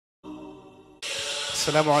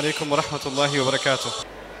السلام عليكم ورحمة الله وبركاته.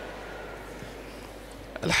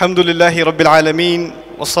 الحمد لله رب العالمين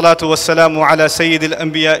والصلاة والسلام على سيد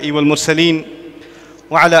الأنبياء والمرسلين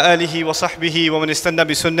وعلى آله وصحبه ومن استنى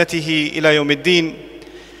بسنته إلى يوم الدين.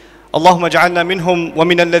 اللهم اجعلنا منهم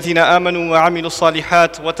ومن الذين آمنوا وعملوا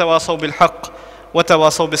الصالحات وتواصوا بالحق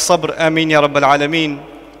وتواصوا بالصبر. آمين يا رب العالمين.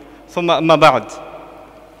 ثم أما بعد.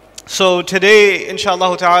 So today,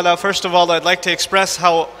 inshallah ta'ala, first of all, I'd like to express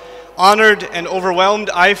how honored and overwhelmed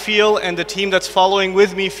I feel and the team that's following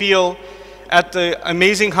with me feel at the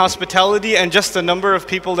amazing hospitality and just the number of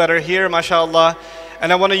people that are here, mashallah.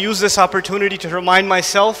 And I want to use this opportunity to remind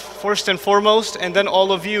myself, first and foremost, and then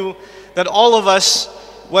all of you, that all of us,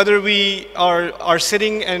 whether we are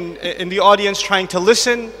sitting and in the audience trying to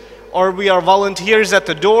listen, or we are volunteers at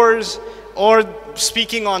the doors, or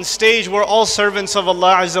speaking on stage, we're all servants of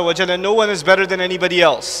Allah Azza wa Jalla. No one is better than anybody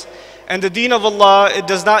else. And the deen of Allah, it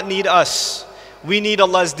does not need us. We need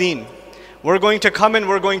Allah's deen. We're going to come and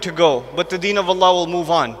we're going to go, but the deen of Allah will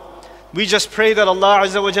move on. We just pray that Allah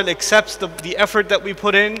Azza wa Jalla accepts the effort that we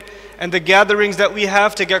put in and the gatherings that we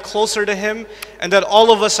have to get closer to Him, and that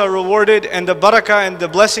all of us are rewarded, and the barakah and the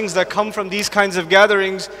blessings that come from these kinds of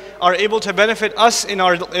gatherings are able to benefit us in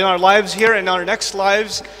our lives here, in our next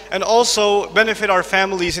lives, and also benefit our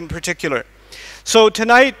families in particular. So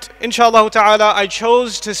tonight, inshallah ta'ala, I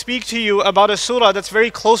chose to speak to you about a surah that's very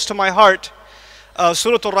close to my heart,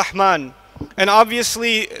 Surah Rahman. And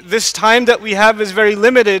obviously, this time that we have is very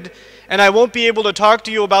limited, and I won't be able to talk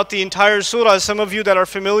to you about the entire surah. Some of you that are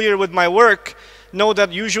familiar with my work know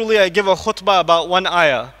that usually I give a khutbah about one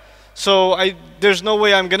ayah. So there's no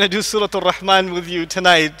way I'm going to do Surah Rahman with you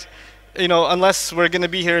tonight, unless we're going to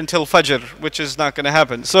be here until Fajr, which is not going to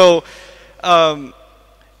happen. So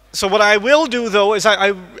what I will do though is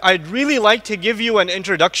I'd really like to give you an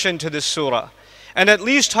introduction to this surah, and at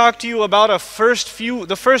least talk to you about the first few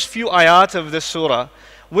ayat of this surah,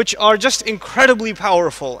 which are just incredibly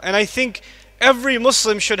powerful. And I think every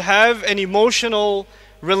Muslim should have an emotional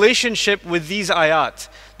relationship with these ayat.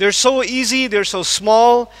 They're so easy, they're so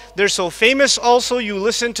small, they're so famous also. You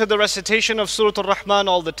listen to the recitation of Surah Al-Rahman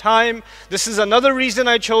all the time. This is another reason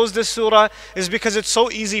I chose this surah, is because it's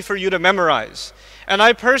so easy for you to memorize. And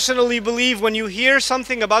I personally believe when you hear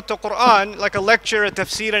something about the Quran, like a lecture, a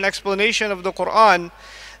tafsir, an explanation of the Quran,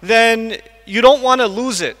 then you don't want to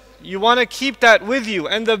lose it. You want to keep that with you.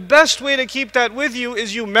 And the best way to keep that with you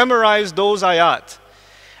is you memorize those ayat.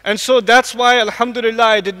 And so that's why, alhamdulillah,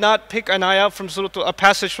 I did not pick an ayat from a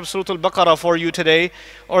passage from Surah Al-Baqarah for you today,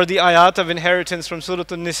 or the ayat of inheritance from Surah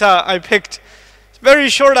Al-Nisa. I picked very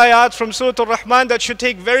short ayat from Surah Al-Rahman that should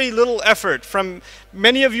take very little effort. From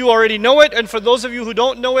many of you already know it, and for those of you who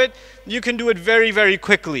don't know it, you can do it very, very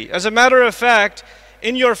quickly. As a matter of fact,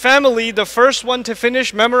 in your family, the first one to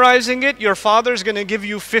finish memorizing it, your father's going to give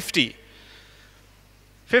you 50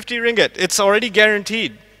 ringgit. It's already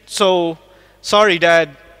guaranteed. So, sorry,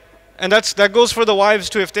 Dad. And that goes for the wives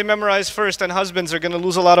too. If they memorize first, then husbands are going to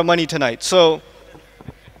lose a lot of money tonight. So,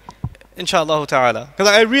 inshallah ta'ala. Because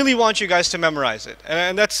I really want you guys to memorize it.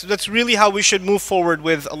 And that's really how we should move forward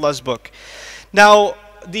with Allah's book. Now,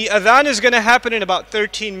 the adhan is going to happen in about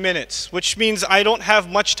 13 minutes, which means I don't have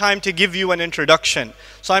much time to give you an introduction.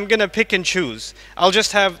 So I'm going to pick and choose. I'll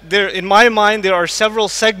just have, in my mind, there are several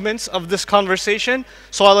segments of this conversation,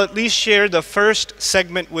 so I'll at least share the first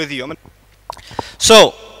segment with you.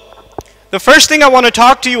 So, the first thing I want to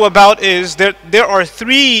talk to you about is there are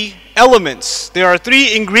three elements, there are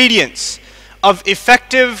three ingredients of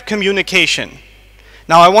effective communication.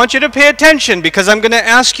 Now I want you to pay attention, because I'm going to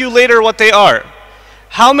ask you later what they are.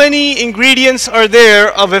 How many ingredients are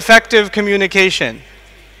there of effective communication?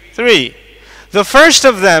 Three. The first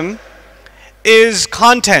of them is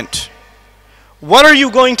content. What are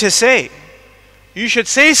you going to say? You should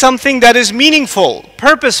say something that is meaningful,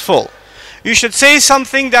 purposeful. You should say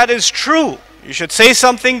something that is true. You should say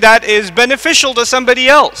something that is beneficial to somebody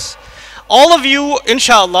else. All of you,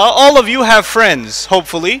 inshallah, all of you have friends,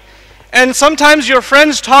 hopefully. And sometimes your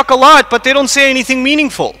friends talk a lot, but they don't say anything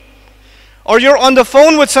meaningful. Or you're on the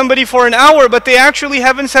phone with somebody for an hour, but they actually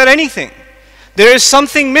haven't said anything. There is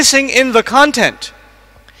something missing in the content.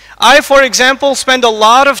 I, for example, spend a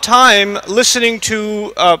lot of time listening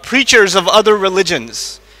to preachers of other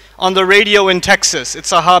religions on the radio in Texas.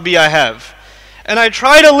 It's a hobby I have. And I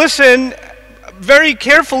try to listen very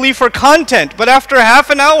carefully for content, but after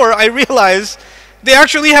half an hour, I realize they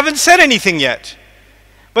actually haven't said anything yet.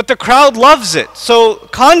 But the crowd loves it. So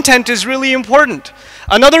content is really important.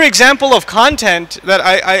 Another example of content that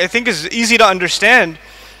I think is easy to understand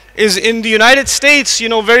is in the United States,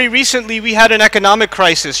 very recently we had an economic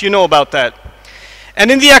crisis. You know about that.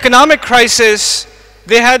 And in the economic crisis,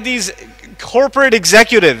 they had these corporate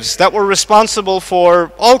executives that were responsible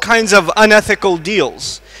for all kinds of unethical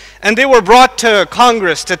deals. And they were brought to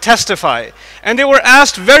Congress to testify. And they were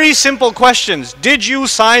asked very simple questions. Did you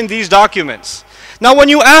sign these documents? Now when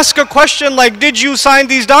you ask a question like, did you sign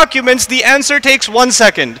these documents, the answer takes 1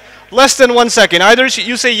 second. Less than 1 second. Either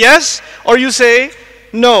you say yes or you say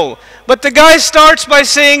no. But the guy starts by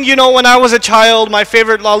saying, you know, when I was a child, my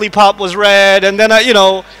favorite lollipop was red, and then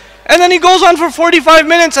and then he goes on for 45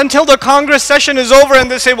 minutes until the Congress session is over and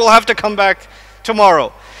they say, we'll have to come back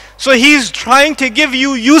tomorrow. So he's trying to give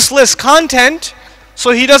you useless content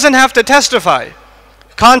so he doesn't have to testify.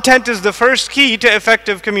 Content is the first key to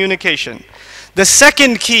effective communication. The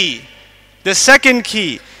second key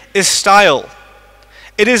is style.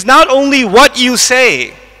 It is not only what you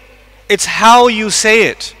say, it's how you say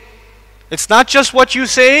it. It's not just what you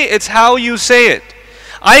say, it's how you say it.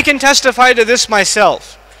 I can testify to this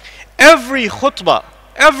myself. Every khutbah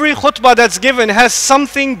that's given has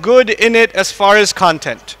something good in it as far as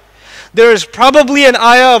content. There is probably an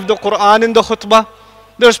ayah of the Qur'an in the khutbah.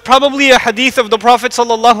 There's probably a hadith of the Prophet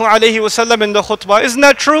ﷺ in the khutbah. Isn't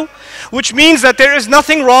that true? Which means that there is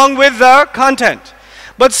nothing wrong with the content.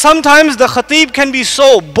 But sometimes the khatib can be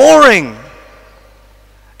so boring.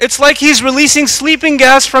 It's like he's releasing sleeping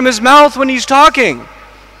gas from his mouth when he's talking.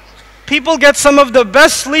 People get some of the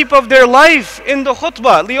best sleep of their life in the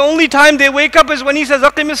khutbah. The only time they wake up is when he says,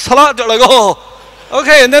 Aqimis salat. They're like, oh,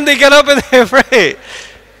 okay, and then they get up and they pray.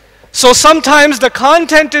 So sometimes the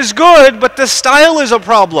content is good, but the style is a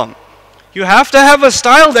problem. You have to have a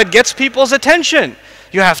style that gets people's attention.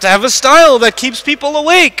 You have to have a style that keeps people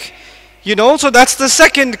awake. You know, so that's the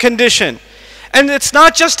second condition. And it's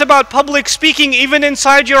not just about public speaking, even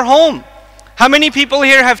inside your home. How many people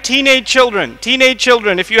here have teenage children? Teenage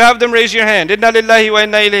children, if you have them, raise your hand. Inna lillahi wa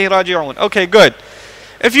inna ilayhi raji'un. Okay, good.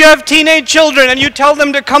 If you have teenage children and you tell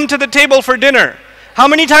them to come to the table for dinner, how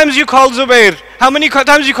many times you call Zubair? How many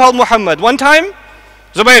times you call Muhammad? One time?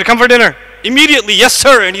 Zubair, come for dinner. Immediately, yes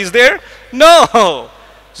sir, and he's there? No.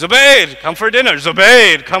 Zubair, come for dinner.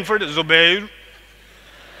 Zubair, come for dinner. Zubair.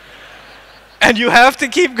 And you have to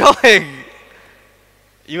keep going.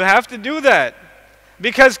 You have to do that.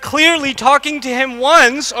 Because clearly talking to him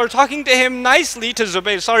once or talking to him nicely to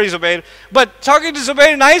Zubair, sorry Zubair, but talking to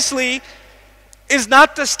Zubair nicely is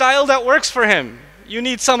not the style that works for him. You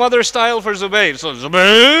need some other style for Zubair. So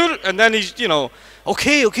Zubair, and then he's, you know,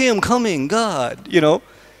 okay, I'm coming, God, you know.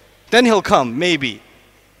 Then he'll come, maybe.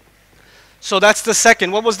 So that's the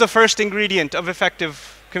second. What was the first ingredient of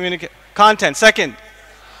effective content? Second,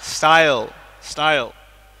 style.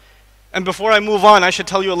 And before I move on, I should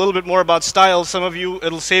tell you a little bit more about style. Some of you,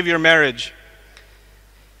 it'll save your marriage.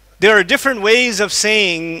 There are different ways of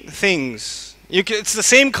saying things. It's the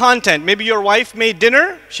same content. Maybe your wife made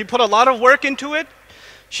dinner. She put a lot of work into it.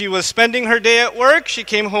 She was spending her day at work. She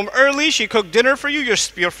came home early. She cooked dinner for you,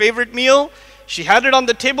 your favorite meal. She had it on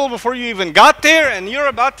the table before you even got there, and you're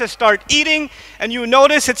about to start eating, and you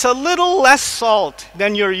notice it's a little less salt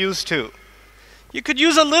than you're used to. You could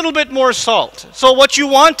use a little bit more salt. So what you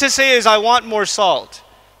want to say is, I want more salt.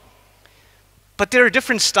 But there are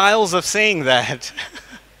different styles of saying that.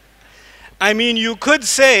 I mean, you could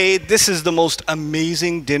say, this is the most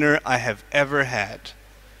amazing dinner I have ever had.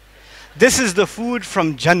 This is the food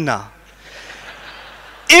from Jannah.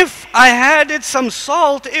 If I added some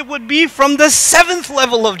salt, it would be from the 7th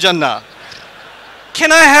level of Jannah.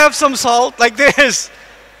 Can I have some salt? Like this.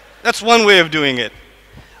 That's one way of doing it.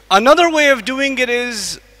 Another way of doing it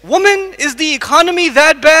is, woman, is the economy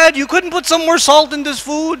that bad? You couldn't put some more salt in this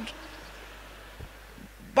food?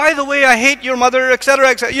 By the way, I hate your mother, etc.,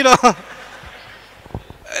 etc. You know,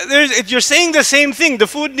 you're saying the same thing. The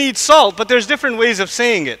food needs salt, but there's different ways of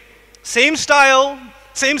saying it. Same style,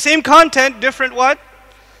 same content, different what?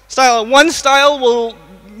 Style. One style will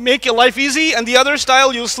make your life easy, and the other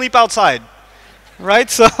style you'll sleep outside. Right?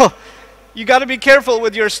 So you got to be careful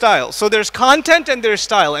with your style. So there's content and there's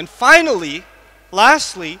style. And finally,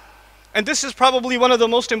 lastly, and this is probably one of the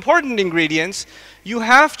most important ingredients, you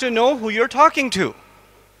have to know who you're talking to.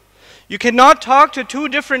 You cannot talk to two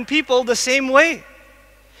different people the same way.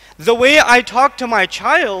 The way I talk to my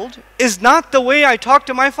child is not the way I talk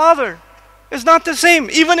to my father. It's not the same,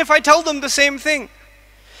 even if I tell them the same thing.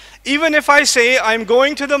 Even if I say, I'm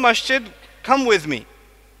going to the masjid, come with me.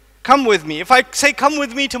 Come with me. If I say, come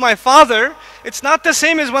with me to my father, it's not the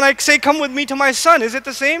same as when I say, come with me to my son. Is it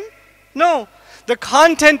the same? No. The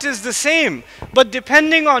content is the same, but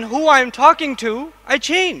depending on who I'm talking to, I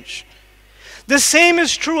change. The same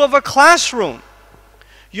is true of a classroom.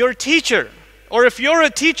 Your teacher, or if you're a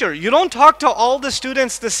teacher, you don't talk to all the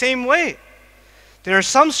students the same way. There are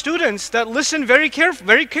some students that listen very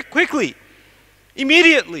quickly,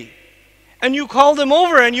 immediately. And you call them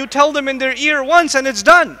over and you tell them in their ear once and it's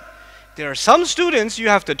done. There are some students, you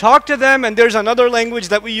have to talk to them, and there's another language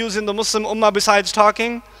that we use in the Muslim Ummah besides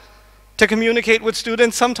talking to communicate with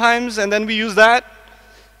students sometimes, and then we use that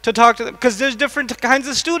to talk to them, because there's different kinds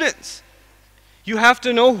of students. You have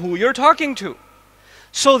to know who you're talking to.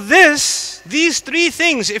 So these three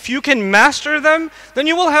things, if you can master them, then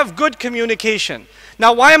you will have good communication.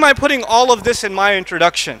 Now, why am I putting all of this in my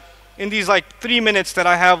introduction? In these like 3 minutes that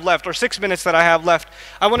I have left, or 6 minutes that I have left,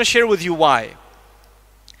 I want to share with you why.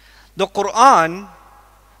 The Quran,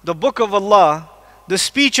 the book of Allah, the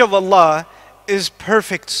speech of Allah is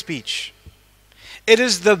perfect speech. It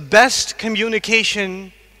is the best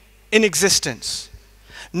communication in existence.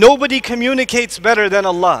 Nobody communicates better than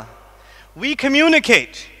Allah. We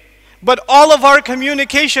communicate, but all of our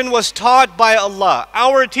communication was taught by Allah.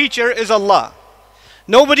 Our teacher is Allah.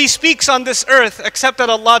 Nobody speaks on this earth except that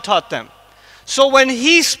Allah taught them. So when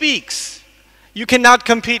He speaks, you cannot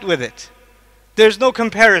compete with it. There's no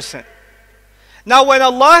comparison. Now when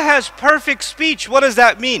Allah has perfect speech, what does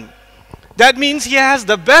that mean? That means He has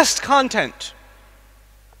the best content.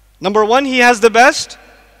 Number one, He has the best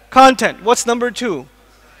content. What's number two?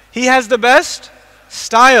 He has the best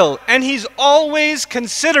style. And He's always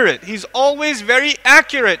considerate. He's always very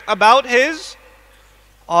accurate about His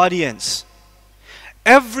audience.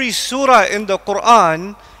 Every surah in the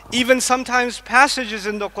Quran, even sometimes passages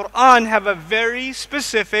in the Quran, have a very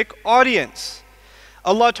specific audience.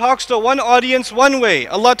 Allah talks to one audience one way.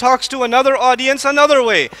 Allah talks to another audience another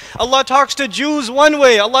way. Allah talks to Jews one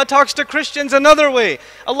way. Allah talks to Christians another way.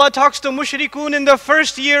 Allah talks to mushrikun in the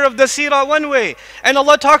first year of the seerah one way. And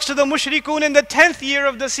Allah talks to the mushrikun in the 10th year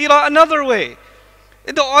of the seerah another way.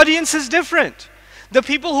 The audience is different. The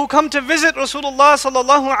people who come to visit Rasulullah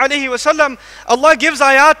sallallahu alaihi wasallam, Allah gives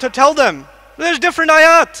ayat to tell them. There's different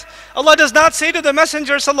ayat. Allah does not say to the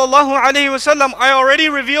Messenger sallallahu alaihi wasallam, I already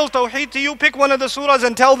revealed Tawheed to you, pick one of the surahs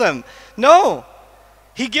and tell them. No.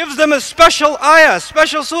 He gives them a special ayah,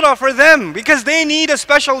 special surah for them, because they need a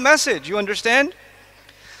special message. You understand?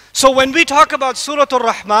 So when we talk about Surah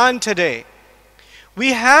Ar-Rahman today,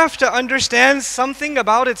 we have to understand something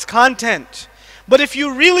about its content. But if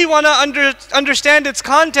you really want to understand its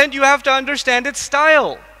content, you have to understand its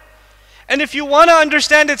style. And if you want to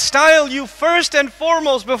understand its style, you first and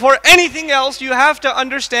foremost, before anything else, you have to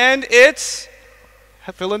understand its,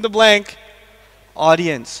 fill in the blank,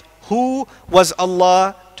 audience. Who was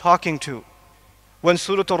Allah talking to when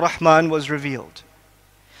Surah Ar-Rahman was revealed?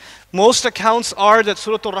 Most accounts are that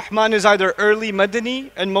Surah Ar-Rahman is either early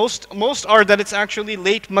Madani, and most are that it's actually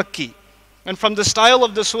late Makki. And from the style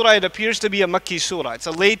of the surah, it appears to be a Makki surah. It's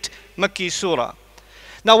a late Makki surah.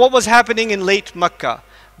 Now what was happening in late Makkah?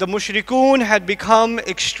 The mushrikun had become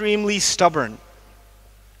extremely stubborn.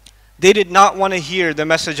 They did not want to hear the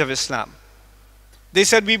message of Islam. They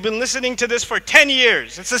said, we've been listening to this for 10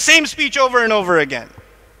 years. It's the same speech over and over again.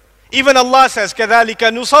 Even Allah says, كَذَلِكَ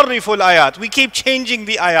نُصَرِّفُ الْآيَاتِ. We keep changing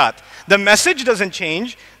the ayat. The message doesn't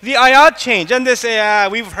change, the ayat change. And they say,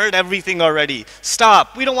 we've heard everything already.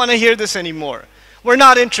 Stop, we don't want to hear this anymore. We're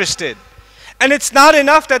not interested. And it's not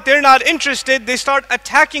enough that they're not interested, they start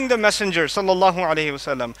attacking the Messenger sallallahu alaihi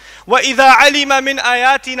wasallam. وَإِذَا عَلِمَ مِنْ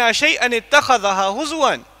آيَاتِنَا شَيْئًا اتَّخَذَهَا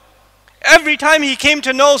هُزُوًا. Every time he came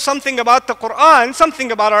to know something about the Quran,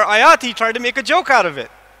 something about our ayat, he tried to make a joke out of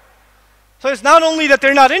it. So it's not only that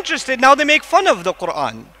they're not interested, now they make fun of the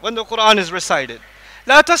Quran when the Quran is recited.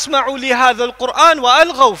 لا تسمعوا لهذا القرآن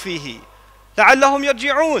وألغوا فيه لعلهم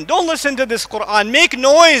يرجعون. Don't listen to this Quran. Make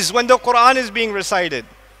noise when the Quran is being recited.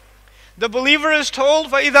 The believer is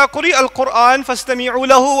told, فَإِذَا قُرِئَ الْقُرْآنِ فَاسْتَمِعُوا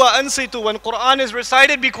لَهُ وَأَنصِتُوا. When Quran is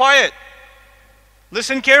recited, be quiet.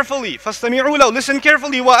 Listen carefully. فَاسْتَمِعُوا لَهُ. Listen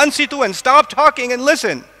carefully. وَأَنصِتُوا. And stop talking and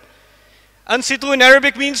listen. Ansitu in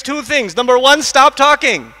Arabic means two things. Number one, stop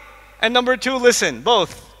talking. And number two, listen.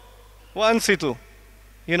 Both. وَأَنصِتُوا.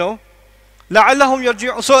 You know? لَعَلَّهُمْ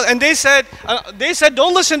يَرْجِعُونَ. So, and they said,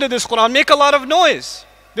 don't listen to this Quran. Make a lot of noise.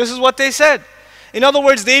 This is what they said. In other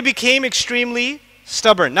words, they became extremely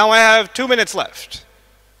stubborn. Now I have 2 minutes left.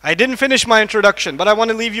 I didn't finish my introduction, but I want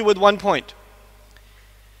to leave you with one point.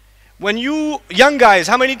 When you, young guys,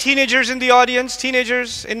 how many teenagers in the audience?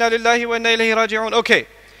 Teenagers? Inna lillahi wa inna ilayhi raji'un. Okay.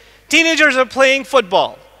 Teenagers are playing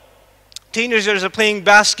football. Teenagers are playing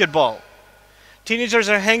basketball. Teenagers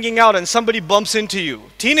are hanging out and somebody bumps into you.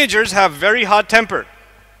 Teenagers have very hot temper.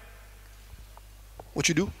 What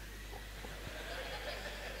you do?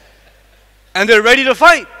 And they're ready to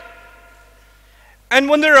fight. And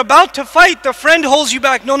when they're about to fight, the friend holds you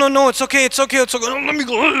back. No, it's okay, it's okay, it's okay. Let me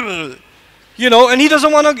go. You know, and he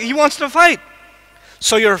doesn't want to, he wants to fight.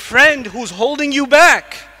 So your friend who's holding you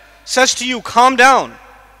back says to you, calm down.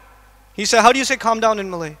 He said, how do you say calm down in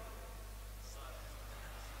Malay?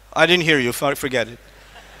 I didn't hear you, forget it.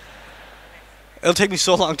 It'll take me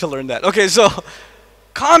so long to learn that. Okay, so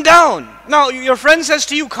calm down. Now, your friend says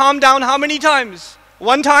to you, calm down how many times?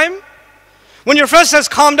 One time? When your friend says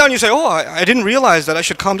calm down, you say, oh, I didn't realize that I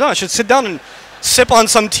should calm down. I should sit down and sip on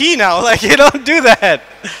some tea now. Like, you don't do that.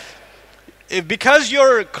 Because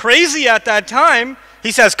you're crazy at that time,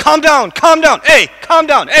 he says, calm down, hey, calm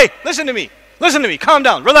down, hey, listen to me, calm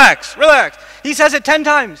down, relax. He says it 10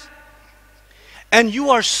 times. And you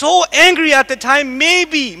are so angry at the time,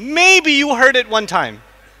 maybe you heard it one time.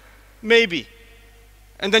 Maybe.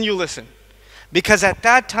 And then you listen. Because at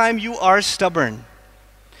that time you are stubborn.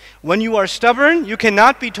 When you are stubborn, you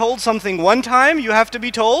cannot be told something one time, you have to be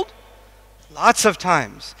told lots of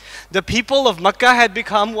times. The people of Makkah had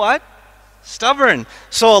become what? Stubborn.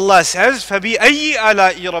 So Allah says, فَبِأَيِّ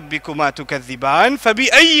آلَاءِ رَبِّكُمَا تُكَذِّبَانِ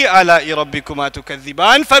فَبِأَيِّ آلَاءِ رَبِّكُمَا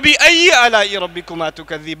تُكَذِّبَانِ فَبِأَيِّ آلَاءِ رَبِّكُمَا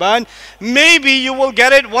تُكَذِّبَانِ. Maybe you will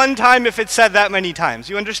get it one time if it's said that many times.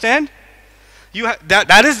 You understand?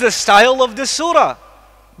 That is the style of this surah.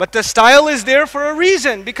 But the style is there for a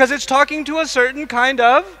reason, because it's talking to a certain kind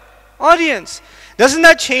of audience. Doesn't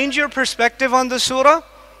that change your perspective on the surah?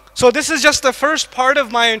 So this is just the first part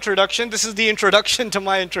of my introduction. This is the introduction to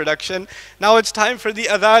my introduction. Now it's time for the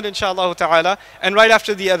adhan, inshallah ta'ala. And right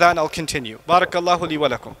after the adhan, I'll continue. Barakallahu li wa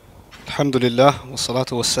lakum. Alhamdulillah, wa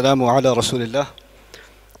salatu wa salamu ala rasulillah,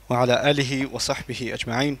 wa ala alihi wa sahbihi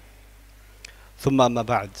ajma'in. Thumma amma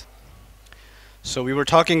ba'd. So we were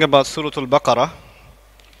talking about Surah Al-Baqarah.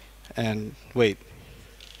 And wait.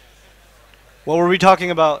 What were we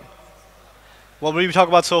talking about? What did we talk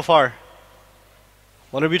about so far?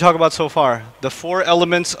 What did we talk about so far? The 4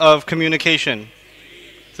 elements of communication.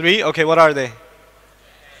 3? Okay, what are they?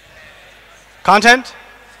 Content?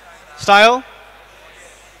 Style?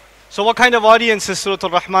 So what kind of audience is Surah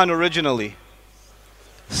Al-Rahman originally?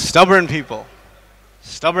 Stubborn people.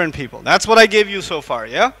 Stubborn people. That's what I gave you so far,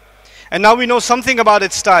 yeah? And now we know something about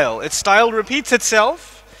its style. Its style repeats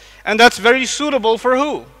itself, and that's very suitable for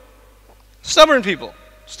who? Stubborn people.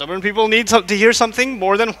 Stubborn people need to hear something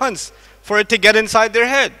more than once for it to get inside their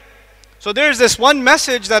head. So there's this one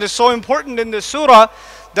message that is so important in this surah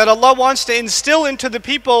that Allah wants to instill into the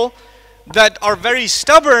people that are very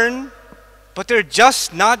stubborn, but they're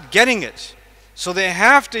just not getting it. So they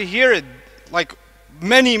have to hear it like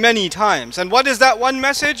many times. And what is that one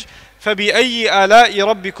message? فَبِأَيِّ آلَاءِ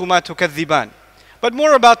رَبِّكُمَا تُكَذِّبَانِ. But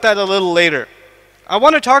more about that a little later. I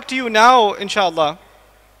want to talk to you now, inshallah.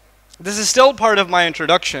 This is still part of my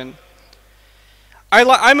introduction.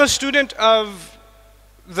 I'm a student of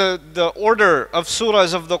the order of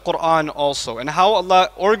surahs of the Quran also, and how Allah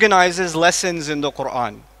organizes lessons in the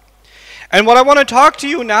Quran. And what I want to talk to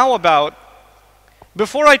you now about,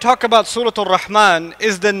 before I talk about Surah Al-Rahman,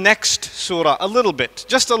 is the next surah, a little bit,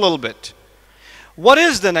 just a little bit. What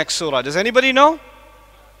is the next surah? Does anybody know?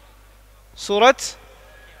 Surah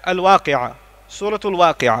Al-Waqi'ah. Surah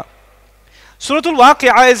Al-Waqi'ah. Surah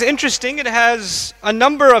Al-Waqi'ah is interesting. It has a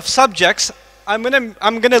number of subjects. I'm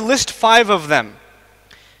gonna list 5 of them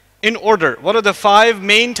in order. What are the 5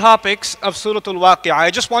 main topics of Surah Al-Waqi'ah?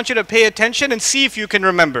 I just want you to pay attention and see if you can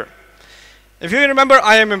remember. If you can remember,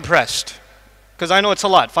 I am impressed, because I know it's a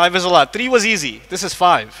lot. 5 is a lot. 3 was easy. This is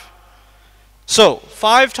 5. So,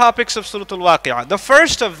 5 topics of Surah Al-Waqi'ah. The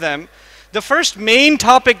first of them, the first main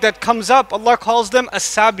topic that comes up, Allah calls them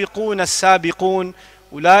as-sabiqun as-sabiqun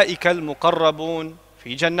ulaika al-muqarrabun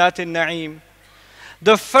fi jannatin na'im.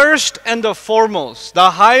 The first and the foremost,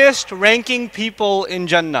 the highest ranking people in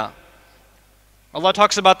Jannah. Allah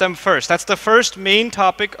talks about them first. That's the first main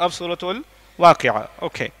topic of Surah Al-Waqi'ah.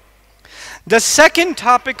 Okay. The second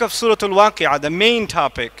topic of Surah Al-Waqi'ah, the main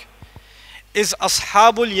topic, is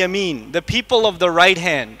Ashabul Yameen, the people of the right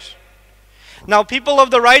hand. Now, people of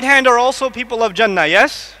the right hand are also people of Jannah,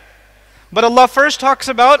 yes? But Allah first talks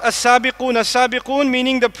about as-sabiqun,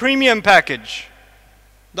 meaning the premium package,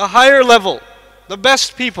 the higher level, the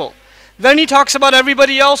best people. Then He talks about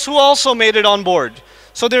everybody else who also made it on board.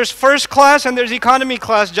 So there's first class and there's economy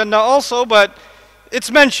class Jannah also, but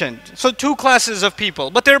it's mentioned. So 2 classes of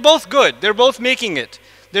people, but they're both good. They're both making it.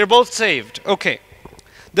 They're both saved. Okay.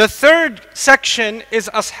 The third section is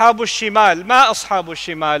Ashabul Shimal. Ma Ashabul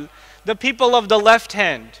Shimal. The people of the left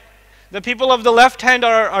hand. The people of the left hand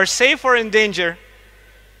are safe or in danger?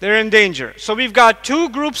 They're in danger. So we've got 2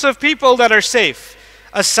 groups of people that are safe.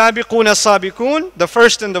 As-sabiqun as-sabiqun, the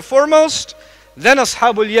first and the foremost. Then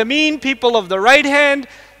Ashabul Yameen, people of the right hand.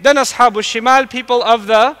 Then Ashabul Shimal, people of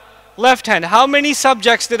the left hand. How many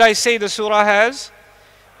subjects did I say the surah has?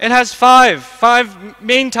 It has five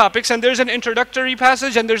main topics, and there's an introductory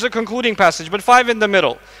passage and there's a concluding passage, but 5 in the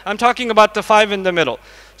middle. I'm talking about the 5 in the middle.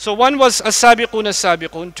 So 1 was as-sabiqun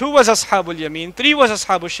as-sabiqun, 2 was ashabul yamin, 3 was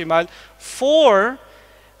ashabul shimal,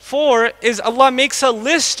 4 is Allah makes a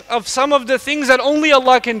list of some of the things that only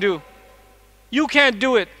Allah can do. You can't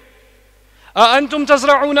do it. أَأَنْتُمْ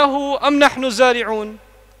تَزْرَعُونَهُ أَمْ نَحْنُ الزَّارِعُونَ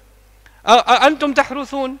أَأَنْتُمْ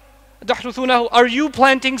تَحْرُثُونَهُ. Are you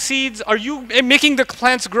planting seeds? Are you making the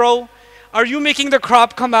plants grow? Are you making the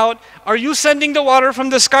crop come out? Are you sending the water from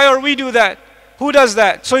the sky, or we do that? Who does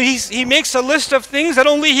that? So he makes a list of things that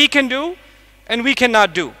only He can do and we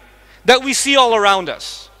cannot do, that we see all around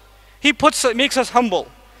us. He makes us humble.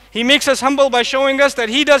 He makes us humble by showing us that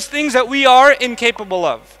He does things that we are incapable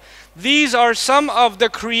of. These are some of the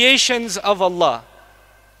creations of Allah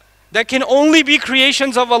that can only be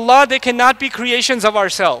creations of Allah. They cannot be creations of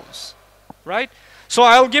ourselves, right? So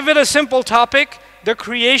I'll give it a simple topic: the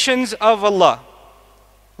creations of Allah.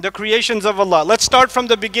 The creations of Allah. Let's start from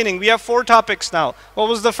the beginning. We have 4 topics now. What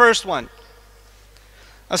was the first one?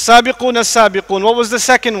 As-sabiqun as-sabiqun. What was the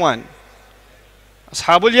second one?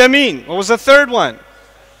 Ashabul Yameen. What was the third one?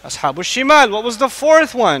 Ashabul Shimal. What was the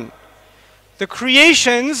fourth one? The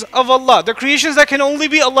creations of Allah. The creations that can only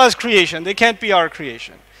be Allah's creation. They can't be our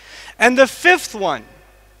creation. And the fifth one,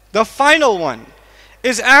 the final one,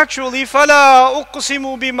 is actually فَلَا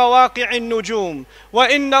أُقْسِمُ بِمَوَاقِعِ النُّجُومِ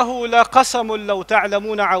وَإِنَّهُ لَقَسَمٌ لَوْ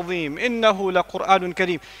تَعْلَمُونَ عَظِيمٌ إِنَّهُ لَقُرْآنٌ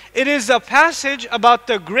كَرِيمٌ. It is a passage about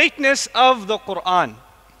the greatness of the Qur'an.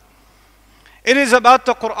 It is about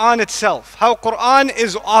the Qur'an itself, how Qur'an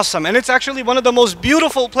is awesome. And it's actually one of the most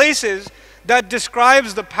beautiful places that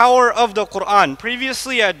describes the power of the Qur'an.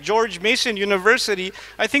 Previously at George Mason University,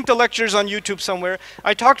 I think the lecture's on YouTube somewhere,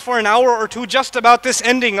 I talked for an hour or two just about this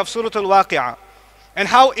ending of Surah Al-Waqi'ah, and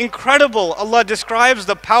how incredible Allah describes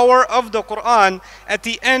the power of the Qur'an at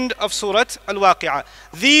the end of Surah Al-Waqi'ah.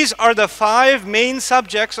 These are the 5 main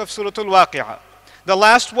subjects of Surah Al-Waqi'ah. The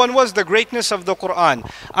last one was the greatness of the Qur'an.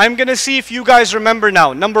 I'm going to see if you guys remember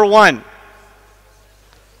now. Number 1.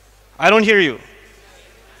 I don't hear you.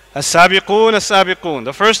 As-sabiqun as-sabiqun,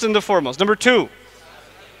 the first and the foremost. Number 2,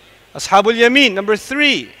 Ashabul Yameen. Number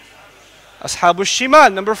 3, Ashabul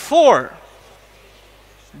Shimal. Number 4,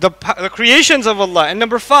 the creations of Allah. And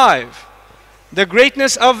number 5, the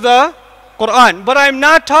greatness of the Qur'an. But I'm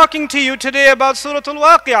not talking to you today about Surah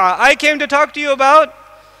Al-Waqi'ah. I came to talk to you about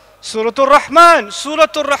Surah Rahman. Surah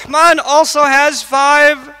Rahman also has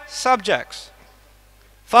 5 subjects.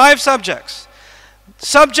 5 subjects.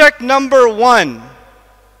 Subject number 1,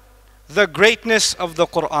 the greatness of the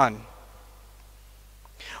Qur'an.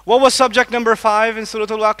 What was subject number 5 in Surah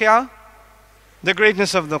Al-Waqi'ah? The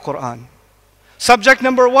greatness of the Qur'an. Subject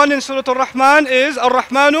number 1 in Surah Al-Rahman is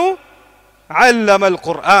Ar-Rahmanu 'allama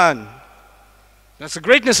al-Qur'an. That's the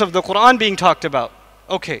greatness of the Qur'an being talked about.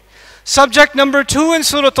 Okay. Subject number 2 in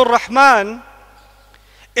Surah Al-Rahman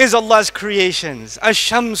is Allah's creations.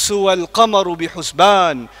 Ash-shamsu wal-qamaru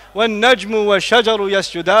bihusban, wal-najmu wal-shajaru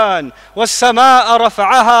yasjudan, was-sama'a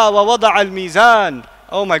rafa'aha wa wada'a al-mizan.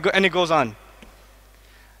 Oh my God, and it goes on.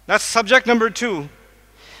 That's subject number 2.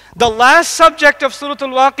 The last subject of Surah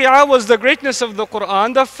Al-Waqi'ah was the greatness of the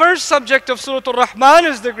Qur'an. The first subject of Surah Al-Rahman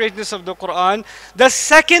is the greatness of the Qur'an. The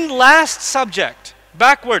second last subject,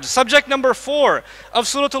 backwards, subject number 4 of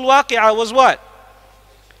Surah Al-Waqi'ah was what?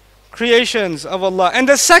 Creations of Allah. And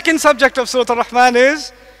the second subject of Surah Al-Rahman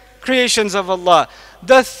is creations of Allah.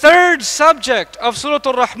 The third subject of Surah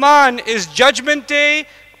Al-Rahman is Judgment Day,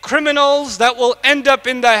 criminals that will end up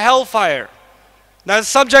in the hellfire. That's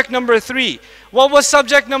subject number 3. What was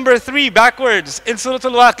subject number 3 backwards in Surah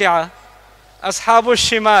Al-Waqi'ah? Ashabul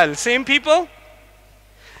Shimal. Same people?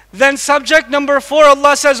 Then subject number 4,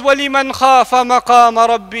 Allah says, وَلِمَنْ خَافَ مَقَامَ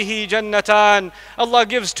رَبِّهِ جَنَّتَانِ. Allah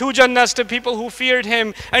gives 2 jannahs to people who feared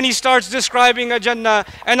Him, and He starts describing a jannah.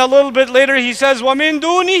 And a little bit later He says, وَمِن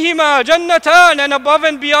دُونِهِمَا جَنَّتَانِ. And above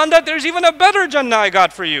and beyond that, there's even a better jannah I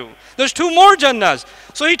got for you. There's 2 more jannahs.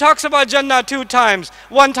 So He talks about jannah 2 times.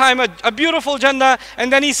 One time a beautiful jannah,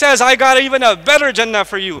 and then He says, I got even a better jannah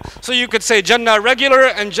for you. So you could say jannah regular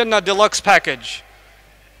and jannah deluxe package.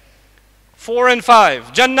 4 and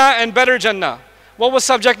 5, Jannah and better Jannah. What was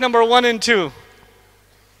subject number 1 and 2?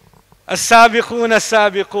 As-sabiqun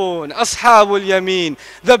as-sabiqun, Ashabul Yameen.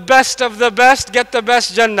 The best of the best get the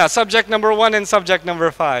best Jannah. Subject number 1 and subject number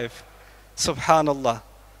 5. Subhanallah.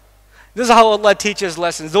 This is how Allah teaches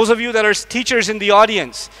lessons. Those of you that are teachers in the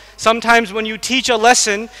audience, sometimes when you teach a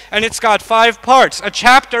lesson and it's got 5 parts, a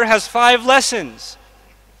chapter has 5 lessons.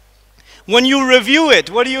 When you review it,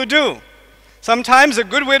 what do? Sometimes a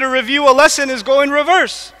good way to review a lesson is go in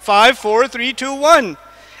reverse. 5, 4, 3, 2, 1.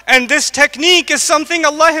 And this technique is something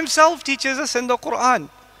Allah Himself teaches us in the Quran.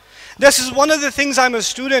 This is one of the things I'm a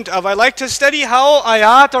student of. I like to study how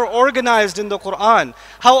ayat are organized in the Quran,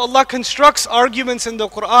 how Allah constructs arguments in the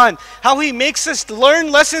Quran, how He makes us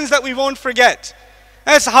learn lessons that we won't forget.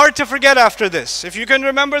 And it's hard to forget after this. If you can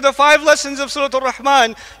remember the 5 lessons of Surah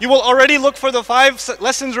Al-Rahman, you will already look for the 5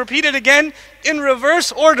 lessons repeated again in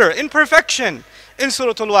reverse order, in perfection, in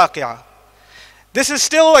Surah Al-Waqi'ah. This is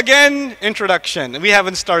still, again, introduction. We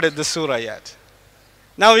haven't started the surah yet.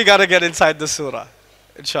 Now we got to get inside the surah,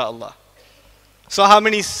 inshallah. So how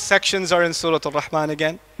many sections are in Surah Al-Rahman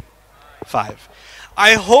again? 5.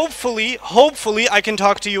 I hopefully I can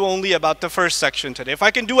talk to you only about the first section today. If I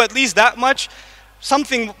can do at least that much,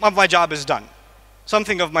 something of my job is done.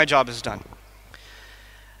 Something of my job is done.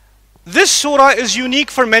 This surah is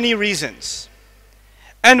unique for many reasons.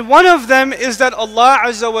 And one of them is that Allah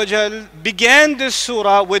Azza wa Jal began this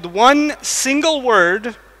surah with one single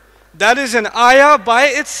word that is an ayah by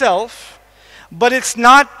itself, but it's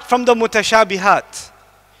not from the mutashabihat.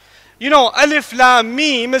 You know, alif lam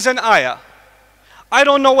mim is an ayah. I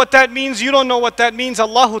don't know what that means, you don't know what that means,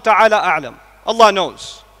 Allahu Ta'ala a'lam. Allah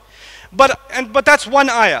knows. But that's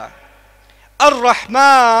one ayah.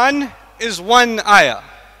 Ar-Rahman is one ayah.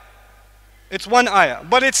 It's one ayah.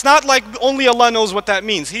 But it's not like only Allah knows what that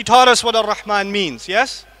means. He taught us what Ar-Rahman means,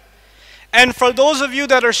 yes? And for those of you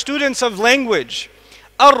that are students of language,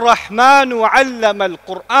 Ar-Rahmanu 'allama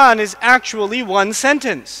al-Qur'an is actually one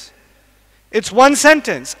sentence. It's one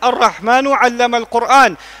sentence. Ar-Rahmanu 'allama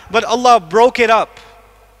al-Qur'an. But Allah broke it up.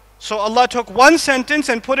 So Allah took one sentence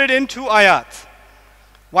and put it in 2 ayat.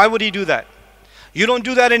 Why would He do that? You don't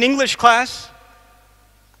do that in English class.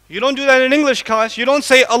 You don't do that in English class. You don't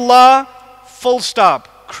say Allah, full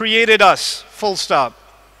stop, created us, full stop.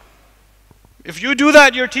 If you do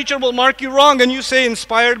that, your teacher will mark you wrong and you say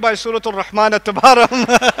inspired by Surah Al-Rahman at the bottom.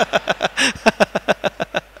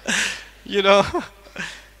 You know,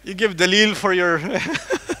 you give dalil for your...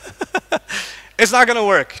 It's not going to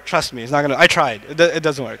work. Trust me, it's not going to... I tried. It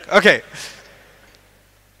doesn't work. Okay.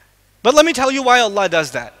 But let me tell you why Allah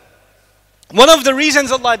does that. One of the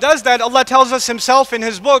reasons Allah does that, Allah tells us Himself in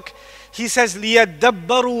His book. He says,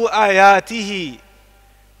 لِيَدَّبَّرُوا آيَاتِهِ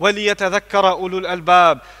وَلِيَتَذَكَّرَ أُولُو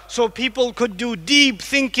الْأَلْبَابِ. So people could do deep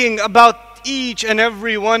thinking about each and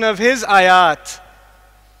every one of His ayat.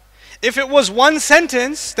 If it was one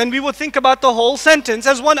sentence, then we would think about the whole sentence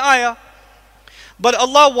as one ayah. But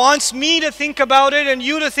Allah wants me to think about it and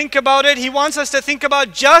you to think about it. He wants us to think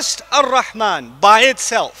about just Ar-Rahman by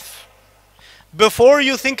itself. Before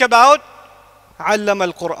you think about Allama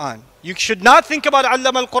al-Qur'an. You should not think about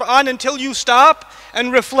Allama al-Qur'an until you stop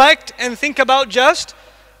and reflect and think about just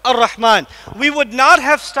Ar-Rahman. We would not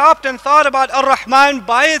have stopped and thought about Ar-Rahman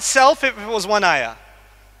by itself if it was one ayah.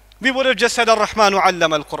 We would have just said Ar-Rahmanu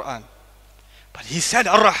 'allama al-Qur'an. But He said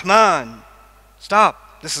Ar-Rahman.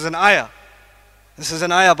 Stop. This is an ayah. This is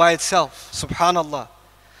an ayah by itself. Subhanallah.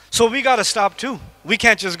 So we got to stop too. We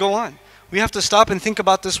can't just go on. We have to stop and think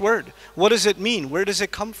about this word. What does it mean? Where does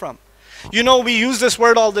it come from? You know, we use this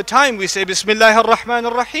word all the time. We say Bismillahir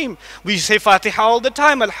Rahmanir Rahim. We say Fatiha all the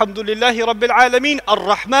time. Alhamdulillahi Rabbil Alameen.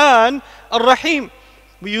 Ar-Rahman Ar-Rahim.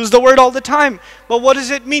 We use the word all the time. But what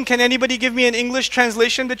does it mean? Can anybody give me an English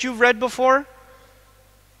translation that you've read before?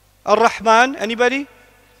 Ar-Rahman, anybody?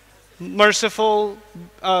 Merciful.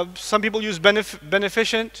 Some people use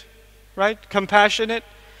beneficent, right? Compassionate.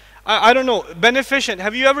 I don't know. Beneficent.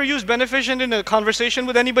 Have you ever used beneficent in a conversation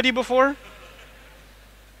with anybody before?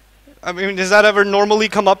 I mean, does that ever normally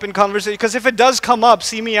come up in conversation? Because if it does come up,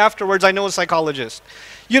 see me afterwards. I know a psychologist.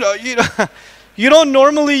 You don't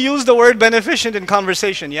normally use the word beneficent in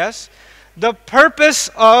conversation, yes? The purpose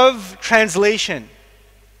of translation,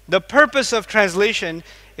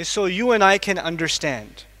 is so you and I can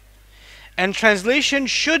understand. And translation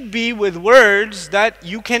should be with words that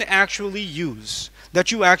you can actually use,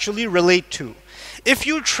 that you actually relate to. If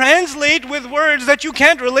you translate with words that you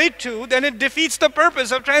can't relate to, then it defeats the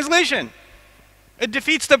purpose of translation. It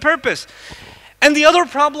defeats the purpose. And the other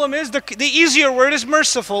problem is, the easier word is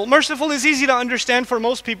merciful. Merciful is easy to understand for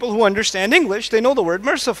most people who understand English. They know the word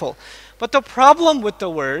merciful. But the problem with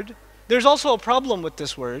the word, there's also a problem with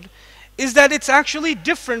this word, is that it's actually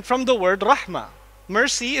different from the word rahmah.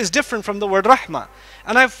 Mercy is different from the word rahmah.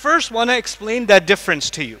 And I first want to explain that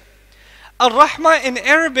difference to you. Ar-Rahmah in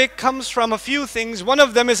Arabic comes from a few things. One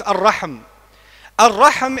of them is Ar-Rahm.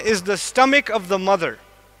 Ar-Rahm is the stomach of the mother.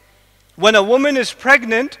 When a woman is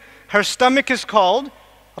pregnant, her stomach is called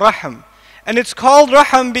Rahm. And it's called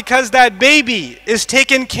Rahm because that baby is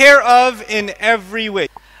taken care of in every way.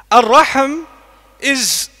 Ar-Rahm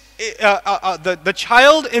is the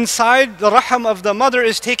child inside the rahim of the mother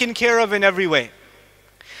is taken care of in every way.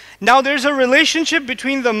 Now there's a relationship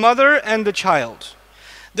between the mother and the child.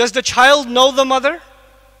 Does the child know the mother?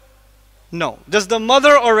 No. Does the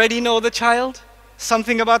mother already know the child?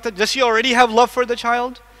 Something about that? Does she already have love for the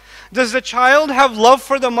child? Does the child have love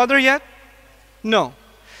for the mother yet? No.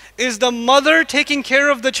 Is the mother taking care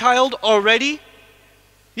of the child already?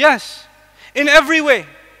 Yes. In every way.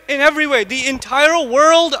 In every way. The entire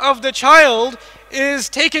world of the child is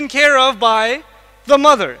taken care of by the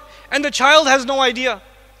mother. And the child has no idea,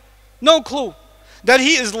 no clue, that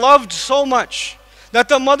he is loved so much, that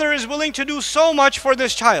the mother is willing to do so much for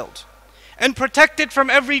this child and protect it from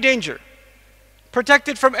every danger. Protect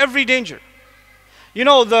it from every danger. You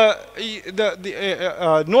know,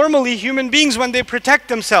 normally human beings, when they protect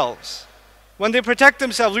themselves, we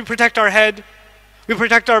protect our head, we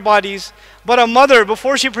protect our bodies. But a mother,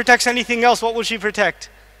 before she protects anything else, what will she protect?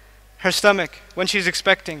 Her stomach, when she's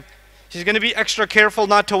expecting. She's going to be extra careful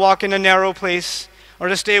not to walk in a narrow place or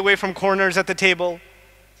to stay away from corners at the table.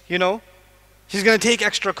 You know, she's going to take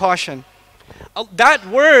extra caution. That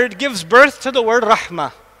word gives birth to the word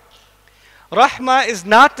rahmah. Rahmah is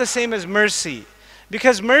not the same as mercy,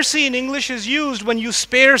 because mercy in English is used when you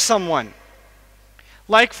spare someone.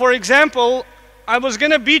 Like, for example, I was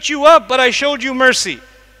going to beat you up, but I showed you mercy.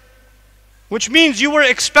 Which means you were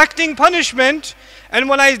expecting punishment, and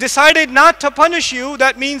when I decided not to punish you,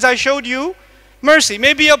 that means I showed you mercy.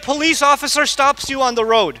 Maybe a police officer stops you on the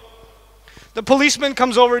road. The policeman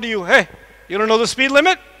comes over to you. Hey, you don't know the speed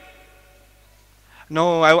limit?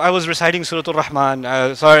 No, I was reciting Surah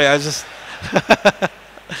Rahman. Sorry, I just...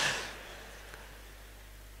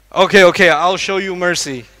 Okay, I'll show you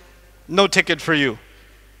mercy. No ticket for you.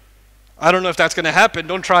 I don't know if that's going to happen.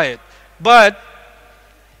 Don't try it. But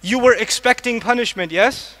you were expecting punishment,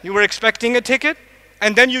 yes? You were expecting a ticket,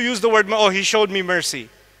 and then you use the word, oh, he showed me mercy,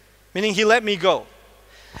 meaning he let me go.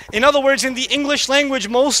 In other words, in the English language,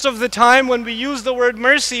 most of the time when we use the word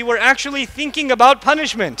mercy, we're actually thinking about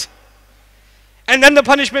punishment. And then the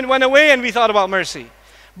punishment went away and we thought about mercy.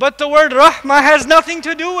 But the word rahmah has nothing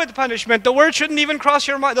to do with punishment. The word shouldn't even cross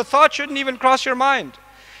your mind. The thought shouldn't even cross your mind.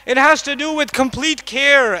 It has to do with complete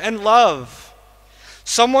care and love.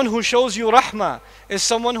 Someone who shows you rahmah is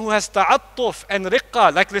someone who has ta'attuf and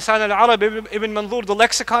riqqa, like Lisan al-Arab, Ibn Manzur, the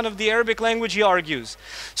lexicon of the Arabic language, he argues.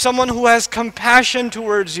 Someone who has compassion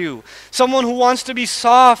towards you. Someone who wants to be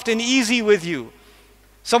soft and easy with you.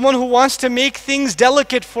 Someone who wants to make things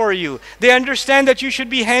delicate for you. They understand that you should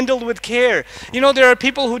be handled with care. You know, there are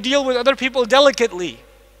people who deal with other people delicately,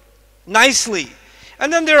 nicely.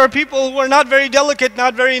 And then there are people who are not very delicate,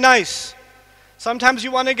 not very nice. Sometimes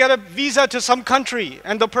you want to get a visa to some country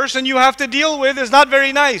and the person you have to deal with is not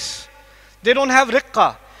very nice. They don't have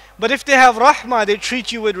riqqa. But if they have rahmah, they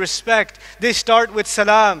treat you with respect. They start with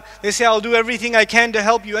salam. They say, I'll do everything I can to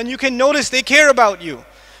help you. And you can notice they care about you.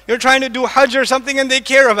 You're trying to do hajj or something and they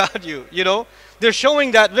care about you, you know. They're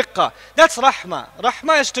showing that riqqa. That's rahmah.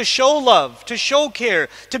 Rahmah is to show love, to show care,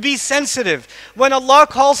 to be sensitive. When Allah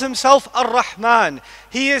calls Himself Ar-Rahman,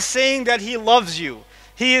 He is saying that He loves you.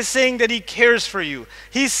 He is saying that He cares for you.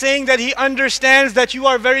 He's saying that He understands that you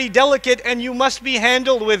are very delicate and you must be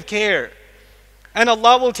handled with care. And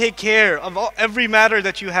Allah will take care of every matter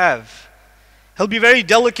that you have. He'll be very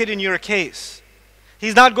delicate in your case.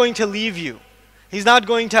 He's not going to leave you. He's not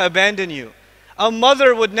going to abandon you. A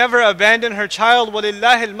mother would never abandon her child. وَلِلَّهِ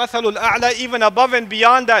الْمَثَلُ الْأَعْلَى. Even above and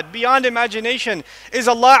beyond that, beyond imagination, is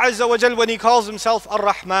Allah Azza wa Jal when He calls Himself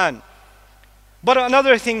Ar-Rahman. But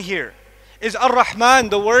another thing here is Ar-Rahman,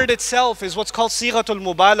 the word itself, is what's called Sighatul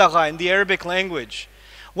Mubalagha in the Arabic language.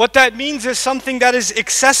 What that means is something that is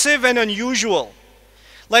excessive and unusual.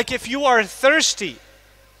 Like if you are thirsty,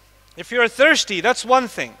 that's one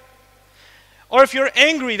thing. Or if you're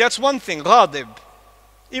angry, that's one thing, ghadib.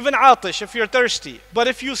 Even atish, if you're thirsty. But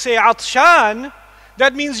if you say atshan,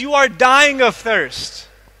 that means you are dying of thirst.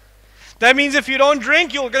 That means if you don't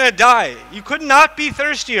drink, you're going to die. You could not be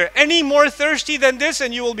thirstier. Any more thirsty than this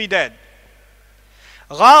and you will be dead.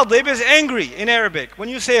 Ghadib is angry in Arabic. When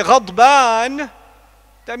you say ghadban,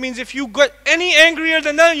 that means if you get any angrier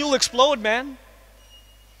than that, you'll explode, man.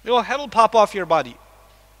 Your head will pop off your body.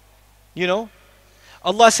 You know?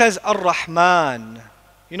 Allah says Ar-Rahman.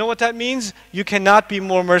 You know what that means? You cannot be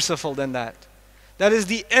more merciful than that. That is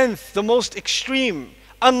the nth, the most extreme,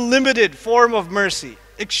 unlimited form of mercy.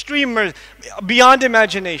 Extreme mercy, beyond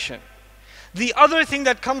imagination. The other thing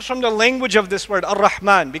that comes from the language of this word,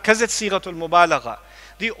 Ar-Rahman, because it's Sighatul Mubalagha.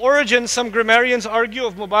 The origin, some grammarians argue,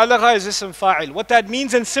 of Mubalagha is ism fa'il. What that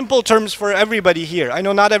means in simple terms for everybody here, I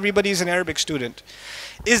know not everybody is an Arabic student,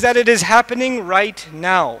 is that it is happening right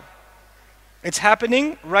now. It's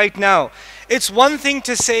happening right now. It's one thing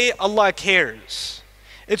to say Allah cares.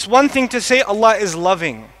 It's one thing to say Allah is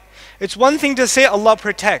loving. It's one thing to say Allah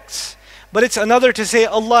protects. But it's another to say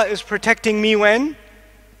Allah is protecting me when?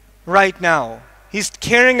 Right now. He's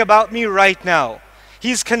caring about me right now.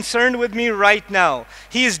 He's concerned with me right now.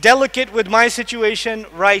 He is delicate with my situation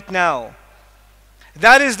right now.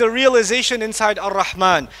 That is the realization inside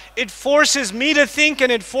Ar-Rahman. It forces me to think,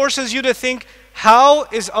 and it forces you to think, how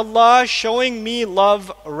is Allah showing me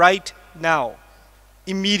love right now?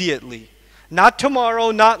 Immediately. Not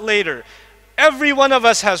tomorrow, not later. Every one of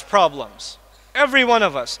us has problems. Every one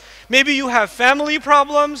of us. Maybe you have family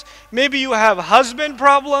problems. Maybe you have husband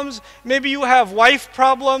problems. Maybe you have wife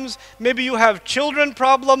problems. Maybe you have children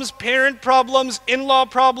problems, parent problems, in-law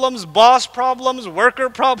problems, boss problems, worker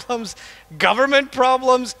problems, government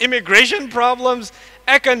problems, immigration problems,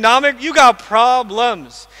 economic. You got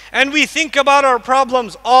problems. And we think about our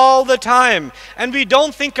problems all the time. And we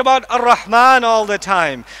don't think about Ar-Rahman all the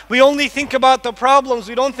time. We only think about the problems.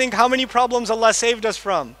 We don't think how many problems Allah saved us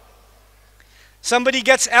from. Somebody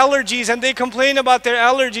gets allergies and they complain about their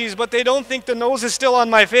allergies, but they don't think the nose is still on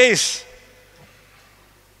my face.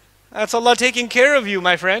 That's Allah taking care of you,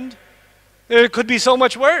 my friend. There could be so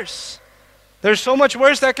much worse. There's so much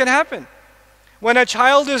worse that can happen. When a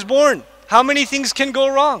child is born, how many things can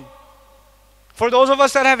go wrong? For those of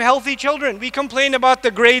us that have healthy children, we complain about the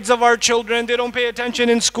grades of our children. They don't pay attention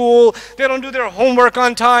in school. They don't do their homework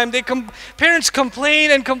on time. Parents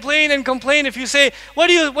complain and complain and complain. If you say, what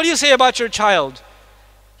do you say about your child?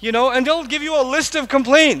 You know, and they'll give you a list of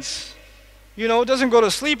complaints. You know, doesn't go to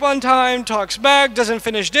sleep on time, talks back, doesn't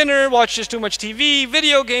finish dinner, watches too much TV,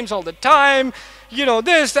 video games all the time. You know,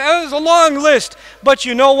 this, that is a long list. But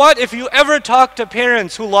you know what? If you ever talk to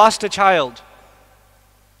parents who lost a child,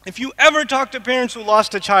 if you ever talk to parents who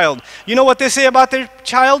lost a child, you know what they say about their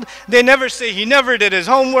child? They never say he never did his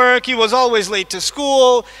homework, he was always late to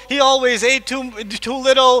school, he always ate too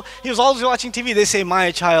little, he was always watching TV. They say, my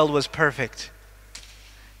child was perfect.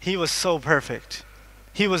 He was so perfect.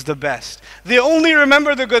 He was the best. They only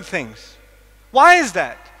remember the good things. Why is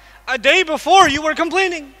that? A day before you were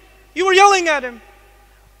complaining. You were yelling at him.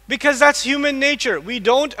 Because that's human nature. We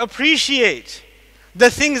don't appreciate the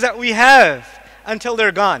things that we have until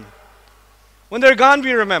they're gone. When they're gone,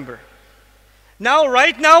 we remember. Now,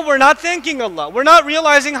 right now, we're not thanking Allah. We're not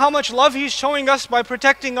realizing how much love He's showing us by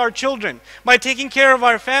protecting our children, by taking care of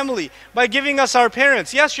our family, by giving us our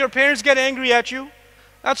parents. Yes, your parents get angry at you.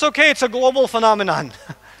 That's okay, it's a global phenomenon.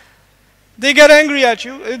 They get angry at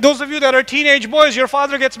you. Those of you that are teenage boys, your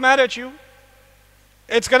father gets mad at you.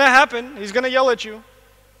 It's going to happen. He's going to yell at you.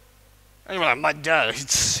 And you're like, my dad,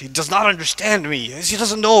 he does not understand me. He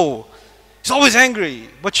doesn't know. He's always angry.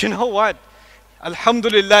 But you know what?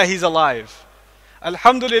 Alhamdulillah, he's alive.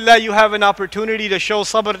 Alhamdulillah, you have an opportunity to show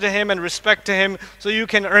sabr to him and respect to him so you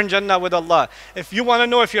can earn Jannah with Allah. If you want to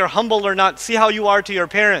know if you're humble or not, see how you are to your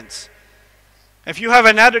parents. If you have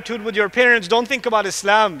an attitude with your parents, don't think about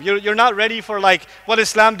Islam. You're not ready for like what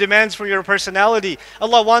Islam demands for your personality.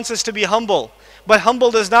 Allah wants us to be humble. But humble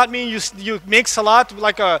does not mean you make salat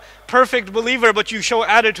like a perfect believer, but you show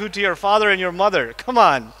attitude to your father and your mother. Come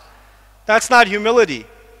on. That's not humility,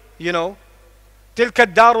 you know.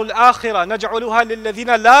 تِلْكَ الدَّارُ الْآخِرَةِ نَجْعُلُهَا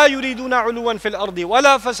لِلَّذِينَ لَا يُرِيدُونَ عُلُوًا فِي الْأَرْضِ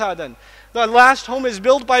وَلَا فَسَادًا. The last home is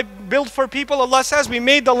built for people. Allah says we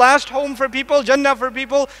made the last home for people, Jannah for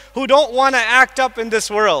people who don't want to act up in this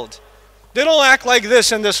world. They don't act like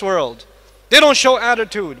this in this world. They don't show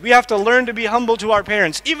attitude. We have to learn to be humble to our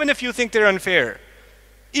parents, even if you think they're unfair.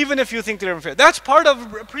 Even if you think they're unfair. That's part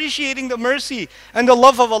of appreciating the mercy and the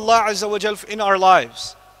love of Allah Azza wa Jal in our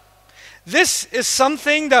lives. This is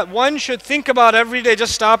something that one should think about every day.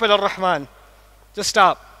 Just stop at Ar-Rahman. Just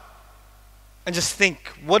stop. And just think,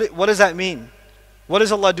 what does that mean? What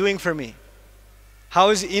is Allah doing for me?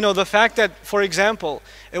 How is, the fact that, for example,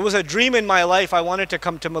 it was a dream in my life, I wanted to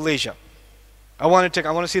come to Malaysia. I want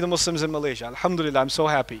to see the Muslims in Malaysia. Alhamdulillah, I'm so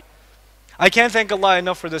happy. I can't thank Allah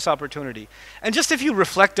enough for this opportunity. And just if you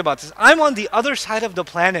reflect about this, I'm on the other side of the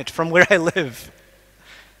planet from where I live.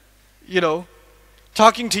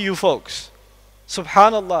 Talking to you folks.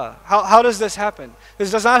 Subhanallah. How does this happen? This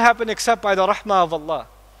does not happen except by the rahmah of Allah.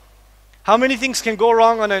 How many things can go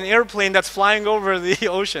wrong on an airplane that's flying over the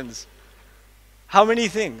oceans? How many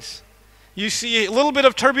things? You see a little bit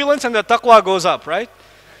of turbulence and the taqwa goes up, right?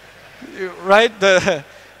 Right? The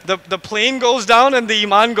plane goes down and the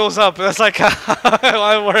iman goes up. That's like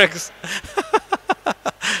how it works.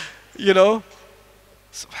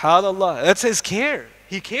 Subhanallah. That's His care.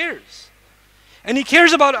 He cares. And He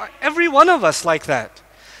cares about every one of us like that.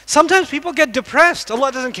 Sometimes people get depressed.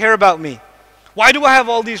 Allah doesn't care about me. Why do I have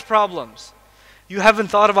all these problems? You haven't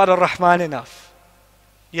thought about Ar-Rahman enough.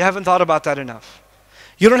 You haven't thought about that enough.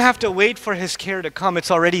 You don't have to wait for His care to come.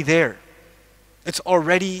 It's already there. It's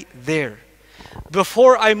already there.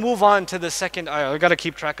 Before I move on to the second ayah, I got to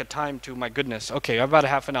keep track of time too, my goodness. Okay, about a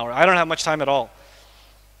half an hour. I don't have much time at all.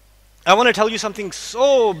 I want to tell you something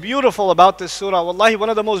so beautiful about this surah. Wallahi, one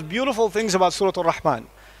of the most beautiful things about Surah Ar-Rahman.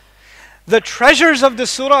 The treasures of the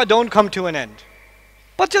surah don't come to an end.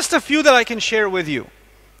 But just a few that I can share with you.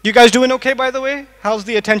 You guys doing okay, by the way? How's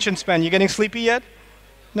the attention span? You getting sleepy yet?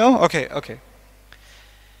 No? Okay, okay.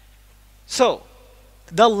 So,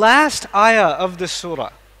 the last ayah of the surah.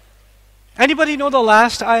 Anybody know the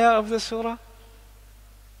last ayah of the surah?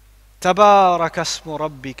 تَبَارَكَ اسْمُ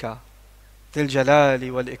رَبِّكَ ذِي الْجَلَالِ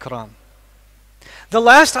وَالْإِكْرَامِ. The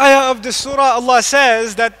last ayah of the surah, Allah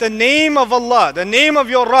says that the name of Allah, the name of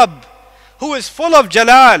your Rabb, who is full of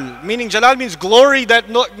jalal, meaning jalal means glory that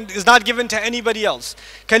is not given to anybody else.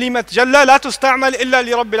 Kalimat jalla la tusta'mal illa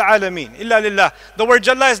li rabbil alameen, illa lillah. The word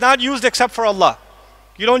jalla is not used except for Allah.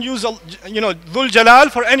 You don't use, dhul jalal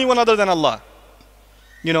for anyone other than Allah.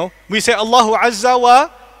 We say Allahu azza wa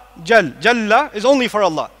jal. Jalla is only for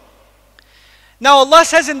Allah. Now Allah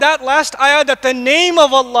says in that last ayah that the name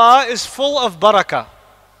of Allah is full of barakah.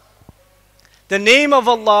 The name of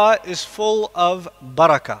Allah is full of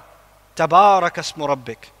barakah. Tabarak asmu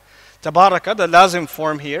rabbik. Tabaraka, the lazim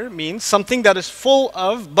form here, means something that is full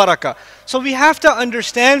of barakah. So we have to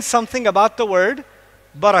understand something about the word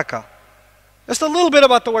barakah. Just a little bit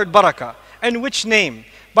about the word barakah. And which name?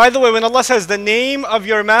 By the way, when Allah says the name of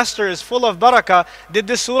your master is full of barakah, did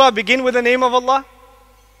this surah begin with the name of Allah?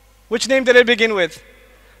 Which name did it begin with?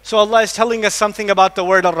 So Allah is telling us something about the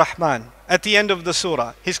word Ar-Rahman at the end of the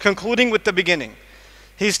surah. He's concluding with the beginning.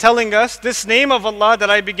 He's telling us this name of Allah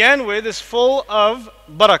that I began with is full of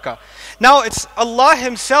barakah. Now it's Allah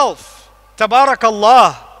Himself.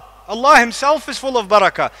 Tabarakallah. Allah Himself is full of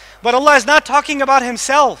barakah. But Allah is not talking about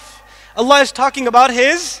Himself. Allah is talking about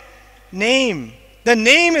His name. The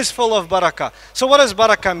name is full of barakah. So what does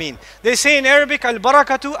barakah mean? They say in Arabic,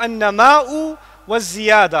 al-barakatu an-nama'u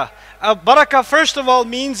wa-ziyada. Barakah first of all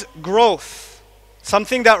means growth.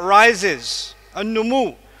 Something that rises.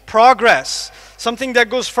 An-numu, progress. Something that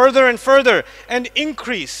goes further and further, and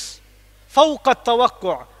increase. فوق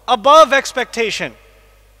التوقع, above expectation.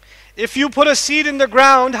 If you put a seed in the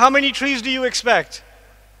ground, how many trees do you expect?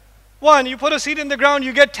 One. You put a seed in the ground,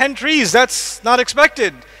 you get 10 trees. That's not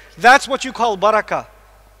expected. That's what you call barakah.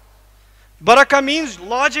 Barakah means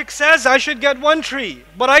logic says I should get 1 tree,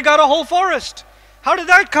 but I got a whole forest. How did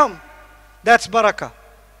that come? That's barakah.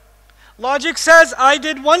 Logic says I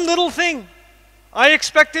did 1 little thing. I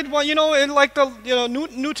expected one, in like the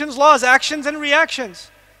Newton's laws, actions and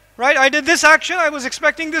reactions. Right? I did this action, I was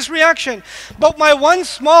expecting this reaction. But my 1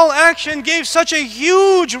 small action gave such a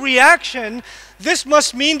huge reaction. This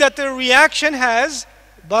must mean that the reaction has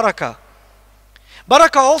barakah.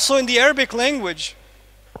 Barakah also in the Arabic language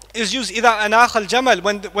is used إِذَا أَنَاخَ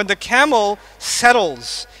الْجَمَلِ, when the camel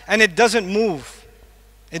settles and it doesn't move.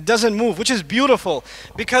 It doesn't move, which is beautiful.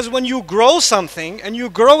 Because when you grow something and you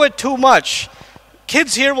grow it too much,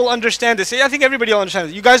 kids here will understand this. I think everybody will understand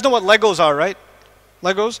this. You guys know what Legos are, right?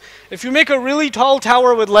 Legos? If you make a really tall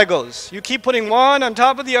tower with Legos, you keep putting one on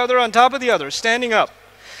top of the other, standing up.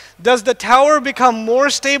 Does the tower become more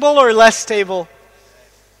stable or less stable?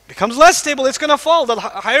 It becomes less stable. It's going to fall. The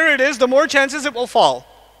higher it is, the more chances it will fall.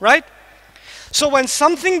 Right? So when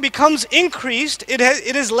something becomes increased, it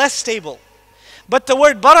is less stable. But the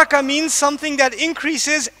word barakah means something that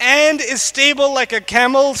increases and is stable like a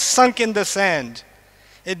camel sunk in the sand.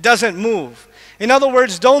 It doesn't move. In other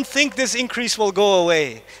words, don't think this increase will go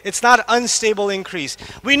away. It's not unstable increase.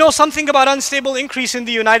 We know something about unstable increase in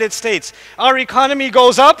the United States. Our economy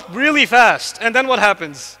goes up really fast. And then what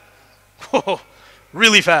happens? Oh,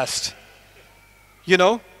 really fast.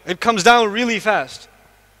 It comes down really fast.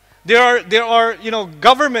 There are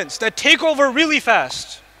governments that take over really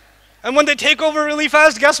fast. And when they take over really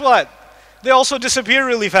fast, guess what? They also disappear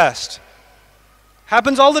really fast.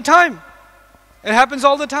 Happens all the time. It happens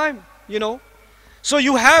all the time, So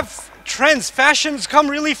you have trends, fashions come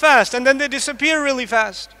really fast and then they disappear really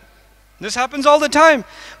fast. This happens all the time.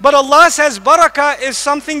 But Allah says barakah is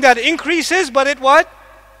something that increases, but it what?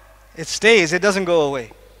 It stays, it doesn't go away.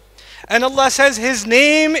 And Allah says His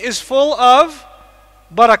name is full of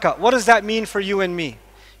barakah. What does that mean for you and me?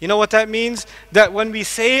 You know what that means? That when we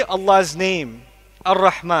say Allah's name,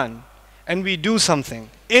 Ar-Rahman, and we do something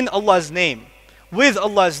in Allah's name, with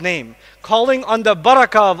Allah's name, calling on the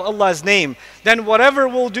barakah of Allah's name, then whatever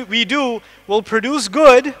we do will produce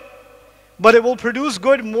good, but it will produce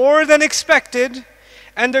good more than expected,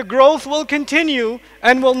 and the growth will continue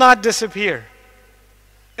and will not disappear.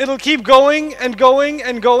 It'll keep going and going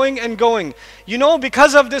and going and going. You know,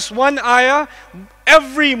 because of this one ayah,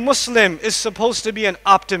 every Muslim is supposed to be an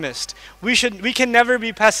optimist. We can never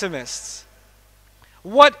be pessimists.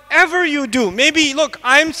 Whatever you do, maybe, look,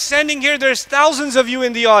 I'm standing here, there's thousands of you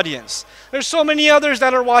in the audience. There's so many others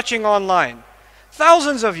that are watching online.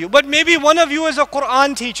 Thousands of you. But maybe one of you is a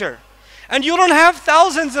Quran teacher. And you don't have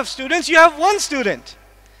thousands of students, you have one student.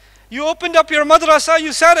 You opened up your madrasa,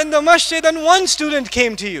 you sat in the masjid, and one student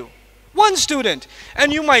came to you. One student.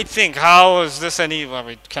 And you might think, how is this any,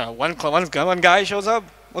 one guy shows up?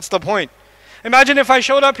 What's the point? Imagine if I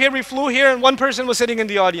showed up here, we flew here, and one person was sitting in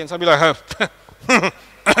the audience. I'd be like,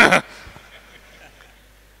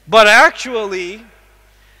 But actually,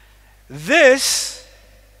 this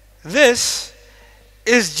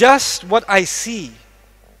is just what I see,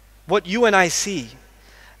 what you and I see.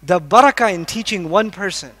 The barakah in teaching one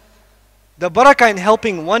person, the barakah in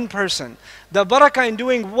helping one person, the barakah in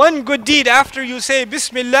doing one good deed after you say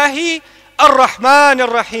Bismillahi ar-Rahman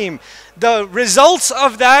ar-Rahim. The results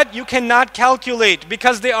of that you cannot calculate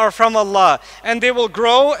because they are from Allah, and they will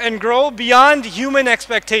grow and grow beyond human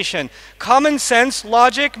expectation. Common sense,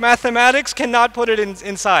 logic, mathematics cannot put it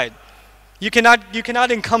inside. You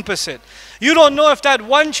cannot encompass it. You don't know if that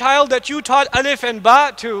one child that you taught alif and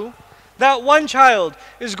ba to, that one child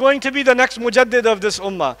is going to be the next mujaddid of this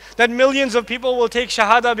ummah. That millions of people will take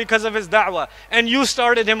shahada because of his da'wah, and you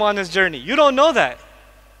started him on his journey. You don't know that.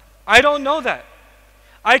 I don't know that.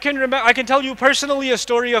 I can tell you personally a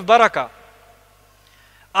story of barakah.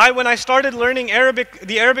 When I started learning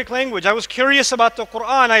the Arabic language, I was curious about the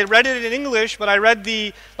Quran. I read it in English, but I read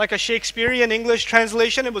like a Shakespearean English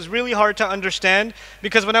translation. It was really hard to understand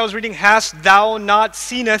because when I was reading "Hast thou not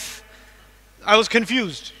seeneth," I was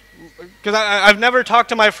confused. Because I've never talked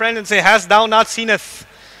to my friend and say, "Hast thou not seeneth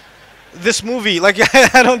this movie?" Like,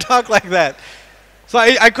 I don't talk like that. So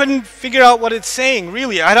I couldn't figure out what it's saying,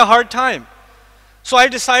 really. I had a hard time. So I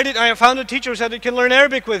found a teacher who said he can learn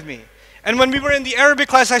Arabic with me. And when we were in the Arabic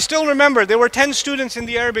class, I still remember there were 10 students in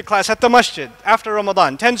the Arabic class at the masjid after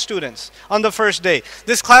Ramadan, 10 students on the first day.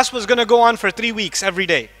 This class was going to go on for 3 weeks every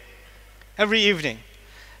day, every evening.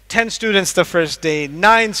 10 students the first day,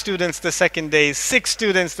 9 students the second day, 6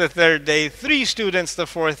 students the third day, 3 students the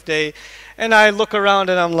fourth day. And I look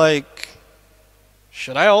around and I'm like,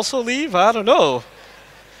 should I also leave? I don't know.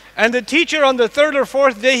 And the teacher on the 3rd or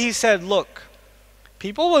 4th day, he said, look,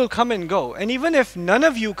 people will come and go. And even if none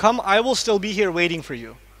of you come, I will still be here waiting for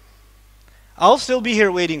you. I'll still be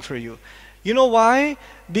here waiting for you. You know why?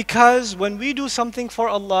 Because when we do something for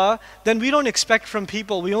Allah, then we don't expect from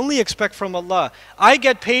people. We only expect from Allah. I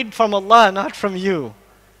get paid from Allah, not from you.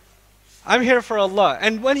 I'm here for Allah.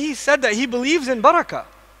 And when he said that, he believes in barakah.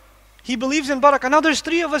 He believes in barakah. Now there's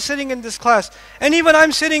 3 of us sitting in this class. And even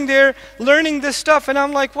I'm sitting there learning this stuff and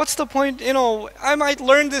I'm like, what's the point? You know, I might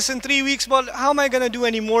learn this in 3 weeks, but how am I going to do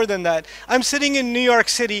any more than that? I'm sitting in New York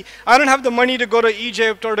City. I don't have the money to go to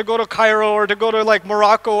Egypt or to go to Cairo or to go to like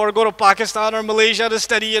Morocco or go to Pakistan or Malaysia to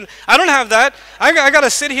study. And I don't have that. I got to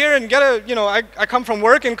sit here and I come from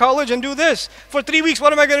work and college and do this. For 3 weeks,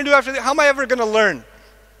 what am I going to do after that? How am I ever going to learn?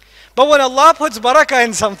 But when Allah puts barakah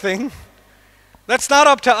in something, that's not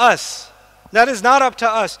up to us. That is not up to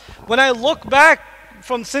us. When I look back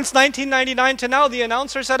since 1999 to now, the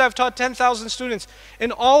announcer said I've taught 10,000 students.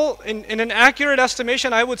 In an accurate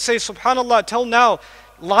estimation, I would say, subhanAllah, till now,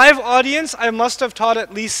 live audience, I must have taught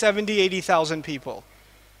at least 70, 80,000 people.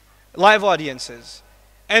 Live audiences.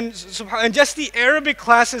 And just the Arabic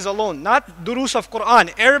classes alone, not durus of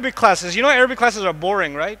Quran, Arabic classes. You know Arabic classes are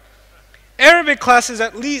boring, right? Arabic classes,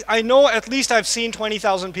 at least I've seen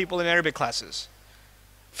 20,000 people in Arabic classes.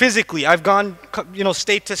 Physically, I've gone,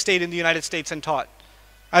 state to state in the United States and taught.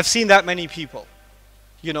 I've seen that many people,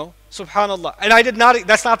 subhanallah. And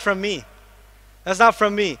that's not from me. That's not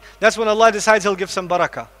from me. That's when Allah decides He'll give some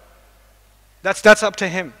barakah. That's up to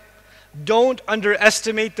Him. Don't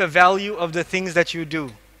underestimate the value of the things that you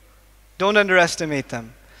do. Don't underestimate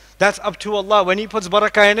them. That's up to Allah. When He puts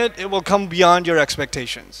barakah in it, it will come beyond your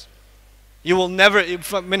expectations. You will never,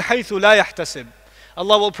 مِنْ حَيْثُ لَا يَحْتَسِبْ.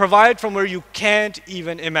 Allah will provide from where you can't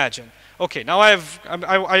even imagine. Okay, now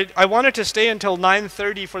I wanted to stay until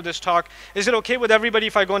 9:30 for this talk. Is it okay with everybody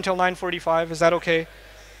if I go until 9:45? Is that okay?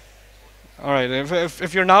 All right,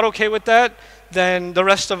 if you're not okay with that, then the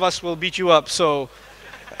rest of us will beat you up. So,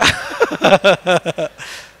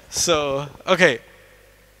 okay.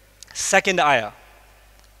 Second ayah.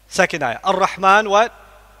 Ar-Rahman what?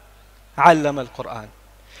 Allama al-Qur'an.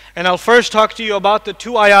 And I'll first talk to you about the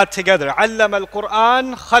 2 ayat together. Allama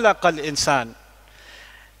al-Qur'an, khalaqa al-insan.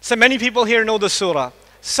 So many people here know the surah.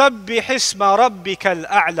 Sabbih isma rabbika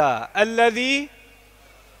al-a'la, alladhi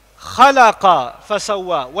خَلَقَ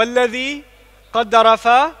فَسَوَّى وَالَّذِي قَدَّرَ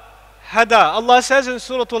فَهَدَى. Allah says in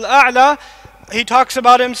Surah Al-A'la, He talks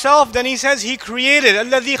about Himself, then He says He created.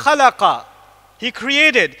 الَّذِي خَلَقَ. He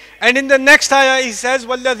created. And in the next ayah He says,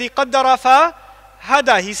 وَالَّذِي قَدَّرَ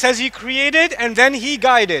فَهَدَى. He says He created and then He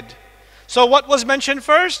guided. So what was mentioned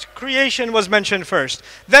first? Creation was mentioned first.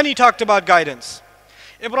 Then He talked about guidance.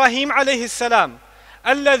 Ibrahim alayhi salam,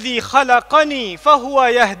 الَّذِي خَلَقَنِي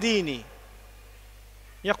فَهُوَ يَهْدِينِي.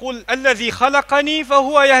 يقول الذي خلقني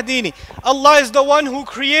فهو يهديني. Allah is the one who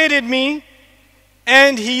created me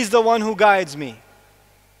and He's the one who guides me.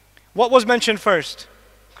 What was mentioned first?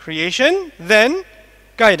 Creation, then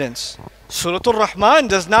guidance. Surah Ar-Rahman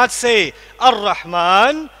does not say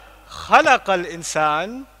Ar-Rahman خلق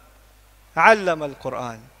الإنسان علم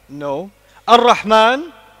القرآن. No.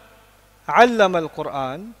 Ar-Rahman علم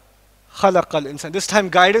القرآن خلق الإنسان. This time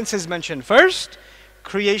guidance is mentioned first,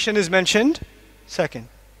 creation is mentioned second.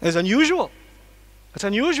 It's unusual. It's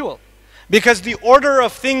unusual. Because the order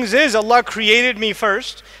of things is Allah created me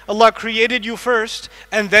first, Allah created you first,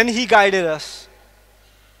 and then He guided us.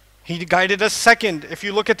 He guided us second, if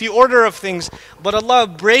you look at the order of things. But Allah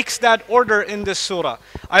breaks that order in this surah.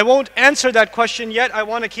 I won't answer that question yet. I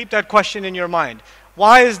want to keep that question in your mind.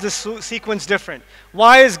 Why is this sequence different?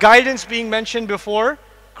 Why is guidance being mentioned before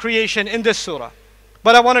creation in this surah?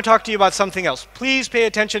 But I want to talk to you about something else. Please pay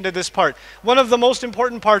attention to this part. One of the most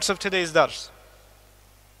important parts of today's dars.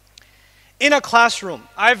 In a classroom,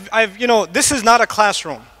 this is not a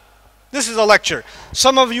classroom. This is a lecture.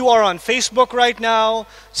 Some of you are on Facebook right now.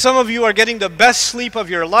 Some of you are getting the best sleep of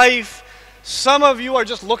your life. Some of you are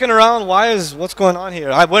just looking around. What's going on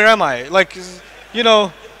here? Where am I?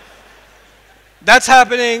 That's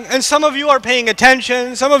happening. And some of you are paying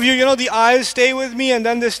attention. Some of you, the eyes stay with me and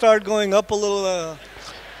then they start going up a little.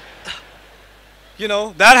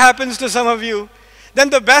 That happens to some of you. Then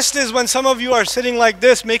the best is when some of you are sitting like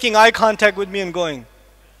this, making eye contact with me and going.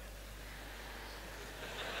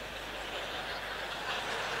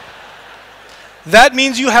 That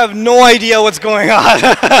means you have no idea what's going on.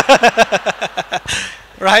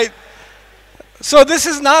 Right? So this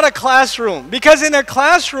is not a classroom. Because in a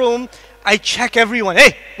classroom, I check everyone.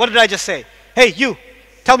 Hey, what did I just say? Hey, you,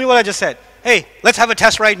 tell me what I just said. Hey, let's have a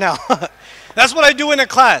test right now. That's what I do in a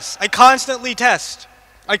class. I constantly test.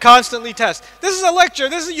 I constantly test. This is a lecture.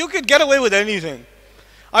 You could get away with anything.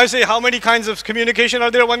 I say, how many kinds of communication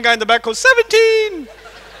are there? One guy in the back goes, 17.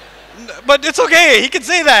 But it's okay. He can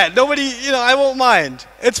say that. Nobody, I won't mind.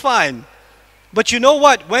 It's fine. But you know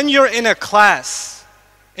what? When you're in a class,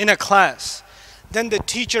 then the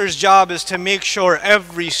teacher's job is to make sure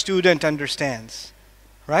every student understands.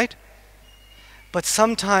 Right? But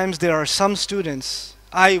sometimes there are some students,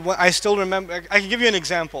 I still remember, I can give you an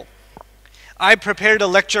example. I prepared a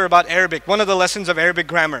lecture about Arabic, one of the lessons of Arabic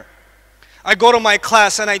grammar. I go to my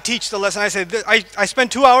class and I teach the lesson. I say, I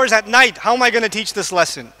spent 2 hours at night. How am I going to teach this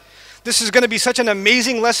lesson? This is going to be such an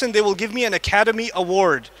amazing lesson. They will give me an Academy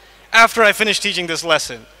Award after I finish teaching this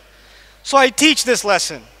lesson. So I teach this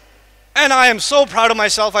lesson. And I am so proud of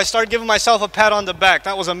myself. I start giving myself a pat on the back.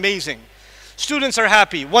 That was amazing. Students are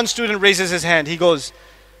happy. One student raises his hand. He goes,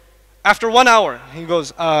 after 1 hour, he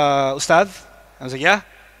goes, Ustad? I was like, yeah?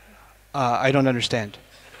 I don't understand.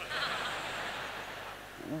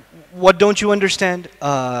 What don't you understand?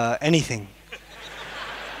 Anything.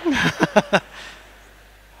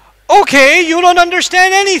 Okay, you don't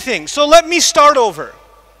understand anything. So let me start over.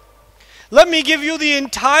 Let me give you the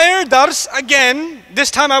entire dars again. This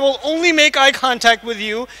time I will only make eye contact with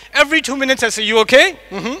you. Every 2 minutes I say, you okay?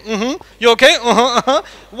 You okay?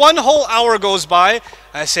 1 whole hour goes by.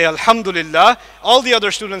 I say, Alhamdulillah. All the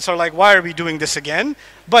other students are like, why are we doing this again?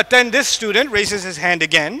 But then this student raises his hand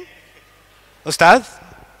again. Ustad,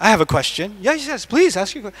 I have a question. Yeah, he says, please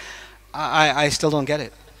ask your question. I still don't get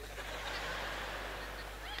it.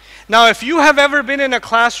 Now, if you have ever been in a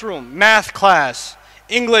classroom, math class,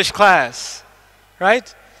 English class,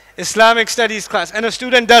 right? Islamic studies class, and a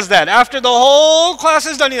student does that. After the whole class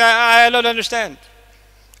is done, I don't understand.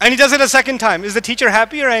 And he does it a second time. Is the teacher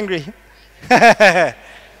happy or angry?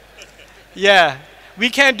 Yeah. We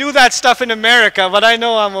can't do that stuff in America, but I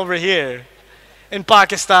know I'm over here. In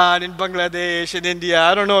Pakistan, in Bangladesh, in India,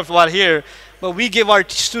 I don't know if what here, but we give our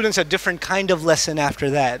students a different kind of lesson after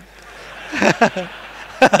that.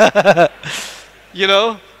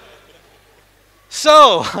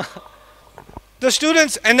 So, the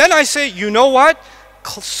students, and then I say, you know what?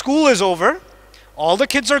 School is over. All the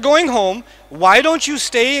kids are going home. Why don't you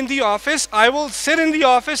stay in the office? I will sit in the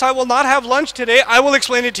office. I will not have lunch today. I will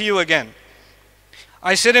explain it to you again.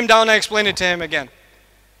 I sit him down. I explain it to him again.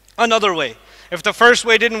 Another way. If the first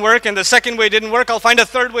way didn't work and the second way didn't work, I'll find a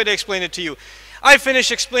third way to explain it to you. I finish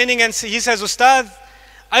explaining and he says, Ustad,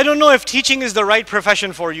 I don't know if teaching is the right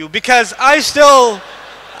profession for you because I still,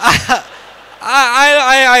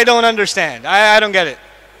 I don't understand. I don't get it.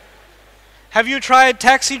 Have you tried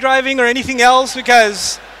taxi driving or anything else?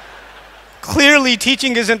 Because clearly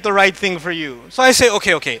teaching isn't the right thing for you. So I say,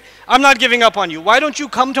 okay, I'm not giving up on you. Why don't you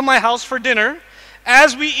come to my house for dinner?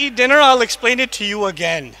 As we eat dinner, I'll explain it to you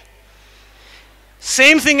again.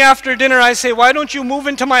 Same thing after dinner, I say, why don't you move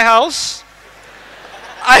into my house?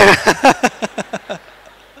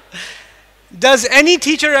 Does any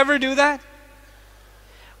teacher ever do that?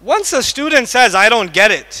 Once a student says, I don't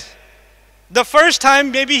get it, the first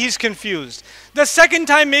time maybe he's confused. The second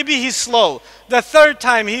time maybe he's slow. The third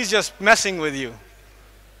time he's just messing with you.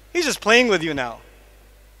 He's just playing with you now.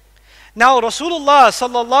 Now Rasulullah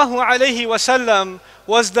sallallahu alaihi wasallam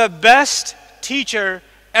was the best teacher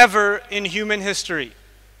ever in human history.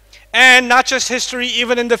 And not just history,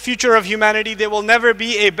 even in the future of humanity, there will never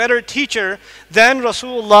be a better teacher than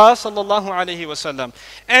Rasulullah sallallahu alaihi wasallam.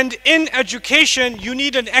 And in education, you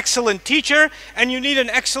need an excellent teacher and you need an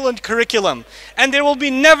excellent curriculum. And there will be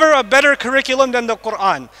never a better curriculum than the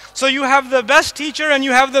Quran. So you have the best teacher and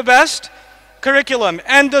you have the best curriculum.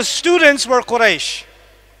 And the students were Quraysh.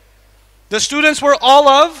 The students were all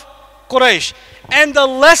of Quraysh. And the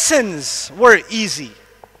lessons were easy.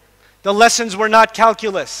 The lessons were not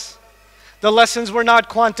calculus. The lessons were not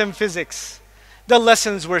quantum physics. The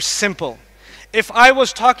lessons were simple. If I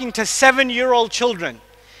was talking to 7-year-old children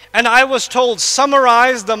and I was told,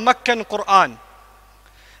 summarize the Meccan Quran.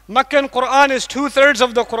 Meccan Quran is 2/3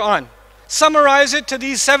 of the Quran. Summarize it to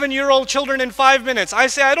these 7-year-old children in 5 minutes. I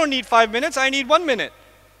say, I don't need 5 minutes, I need 1 minute.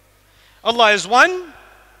 Allah is one.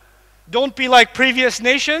 Don't be like previous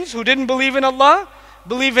nations who didn't believe in Allah.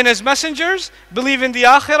 Believe in His messengers, believe in the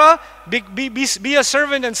akhirah, be a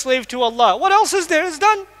servant and slave to Allah. What else is there? It's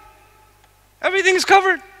done. Everything is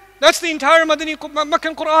covered. That's the entire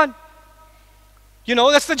Meccan Quran. You know,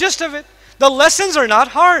 that's the gist of it. The lessons are not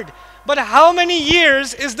hard. But how many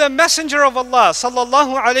years is the messenger of Allah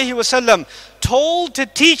sallallahu alaihi wasallam told to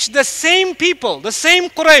teach the same people, the same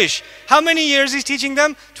Quraysh? How many years he's teaching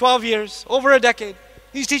them? 12 years, over a decade.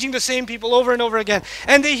 He's teaching the same people over and over again.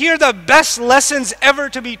 And they hear the best lessons ever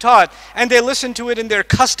to be taught. And they listen to it in their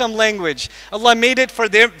custom language. Allah made it for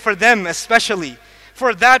them especially.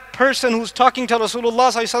 For that person who's talking to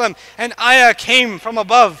Rasulullah sallallahu alaihi wasallam, an ayah came from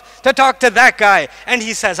above to talk to that guy. And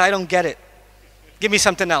he says, I don't get it. Give me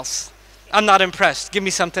something else. I'm not impressed. Give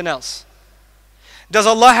me something else. Does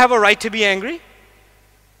Allah have a right to be angry?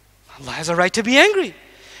 Allah has a right to be angry.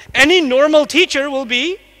 Any normal teacher will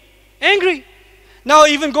be angry. Now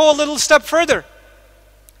even go a little step further.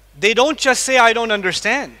 They don't just say, I don't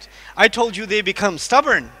understand. I told you they become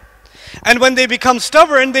stubborn. And when they become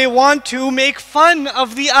stubborn, they want to make fun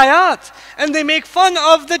of the ayat. And they make fun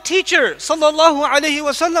of the teacher, sallallahu alaihi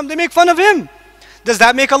wasallam. They make fun of him. Does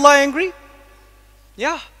that make Allah angry?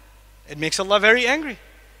 Yeah, it makes Allah very angry.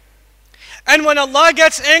 And when Allah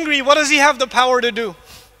gets angry, what does He have the power to do?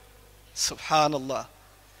 Subhanallah.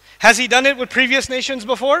 Has He done it with previous nations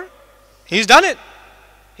before? He's done it.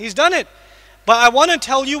 He's done it. But I want to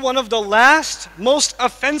tell you one of the last most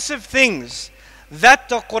offensive things that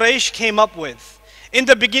the Quraysh came up with. In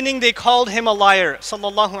the beginning they called him a liar,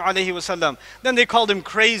 sallallahu alaihi wasallam. Then they called him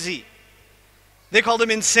crazy. They called him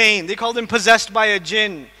insane. They called him possessed by a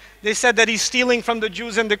jinn. They said that he's stealing from the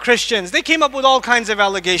Jews and the Christians. They came up with all kinds of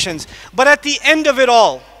allegations. But at the end of it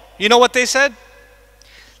all, you know what they said?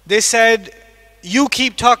 They said, you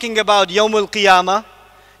keep talking about Yawmul Qiyamah.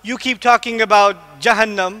 You keep talking about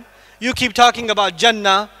Jahannam. You keep talking about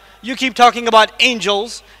Jannah. You keep talking about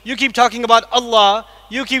angels. You keep talking about Allah.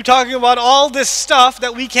 You keep talking about all this stuff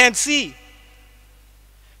that we can't see.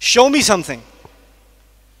 Show me something.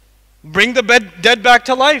 Bring the dead back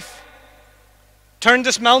to life. Turn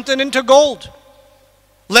this mountain into gold.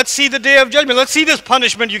 Let's see the day of judgment. Let's see this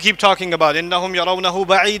punishment you keep talking about. إِنَّهُمْ يَرَوْنَهُ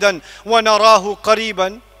بَعِيدًا وَنَرَاهُ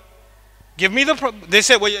قَرِيبًا. Give me they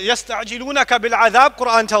say, يَسْتَعْجِلُونَكَ بِالْعَذَابِ.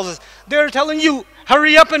 Quran tells us. They're telling you,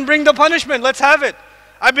 hurry up and bring the punishment. Let's have it.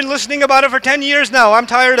 I've been listening about it for 10 years now. I'm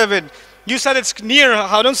tired of it. You said it's near.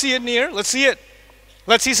 I don't see it near. Let's see it.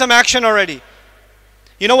 Let's see some action already.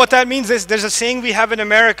 You know what that means? There's a saying we have in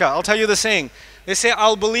America. I'll tell you the saying. They say,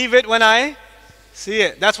 I'll believe it when I see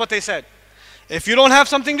it. That's what they said. If you don't have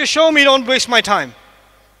something to show me, don't waste my time.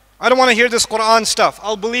 I don't want to hear this Quran stuff.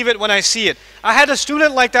 I'll believe it when I see it. I had a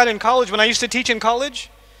student like that in college. When I used to teach in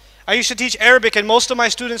college, I used to teach Arabic and most of my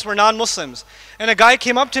students were non-Muslims. And a guy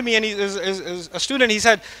came up to me and a student, he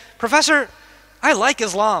said, Professor, I like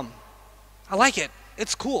Islam. I like it.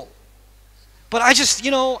 It's cool. but I just,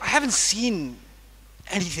 I haven't seen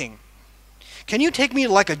anything. Can you take me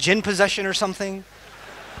to like a jinn possession or something?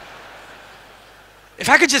 If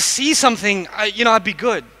I could just see something, I'd be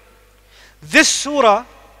good. This surah,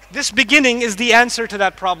 this beginning is the answer to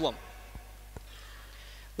that problem.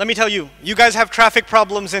 Let me tell you, you guys have traffic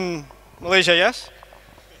problems in Malaysia, yes?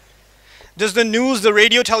 Does the news, the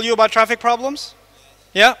radio tell you about traffic problems?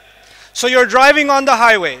 Yeah? So you're driving on the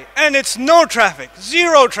highway and it's no traffic,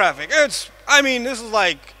 zero traffic. This is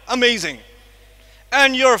like amazing.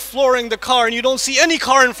 And you're flooring the car and you don't see any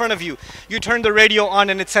car in front of you. You turn the radio on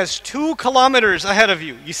and it says 2 kilometers ahead of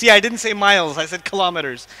you. You see, I didn't say miles, I said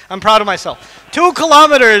kilometers. I'm proud of myself. 2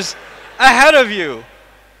 kilometers ahead of you.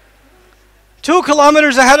 2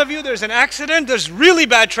 kilometers ahead of you, there's an accident, there's really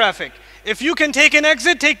bad traffic. If you can take an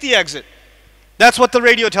exit, take the exit. That's what the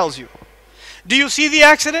radio tells you. Do you see the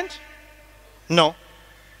accident? No.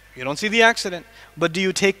 You don't see the accident. But do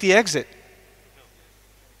you take the exit?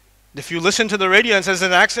 If you listen to the radio and it says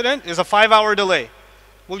an accident, is a 5-hour delay.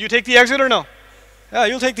 Will you take the exit or no? Yeah,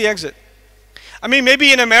 you'll take the exit.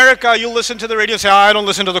 Maybe in America you'll listen to the radio and say, I don't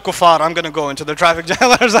listen to the kuffar, I'm going to go into the traffic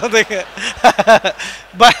jam or something.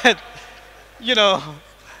 But,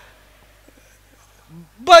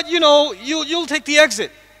 you'll take the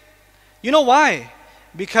exit. You know why?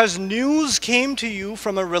 Because news came to you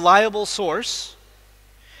from a reliable source.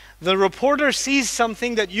 The reporter sees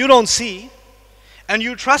something that you don't see, and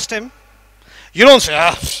you trust him. You don't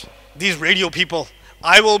say, these radio people,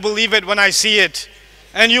 I will believe it when I see it.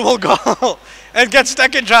 And you will go and get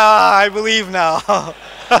stuck in traffic. I believe now.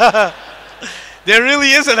 There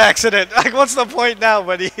really is an accident. Like, what's the point now,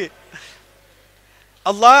 buddy?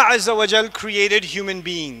 Allah Azza wa Jal created human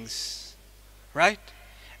beings, right?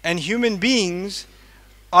 And human beings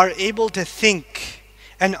are able to think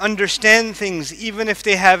and understand things even if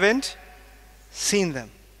they haven't seen them.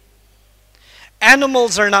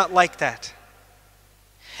 Animals are not like that.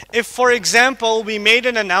 If, for example, we made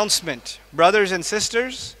an announcement, brothers and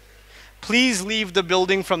sisters, please leave the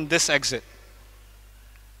building from this exit.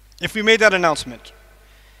 If we made that announcement,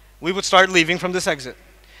 we would start leaving from this exit.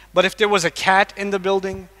 But if there was a cat in the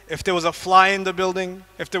building, if there was a fly in the building,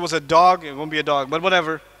 if there was a dog, it won't be a dog, but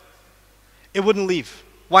whatever, it wouldn't leave.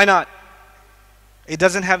 Why not? It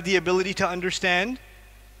doesn't have the ability to understand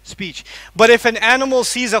speech. But if an animal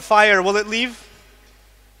sees a fire, will it leave?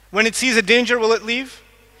 When it sees a danger, will it leave?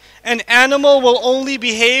 An animal will only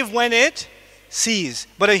behave when it sees.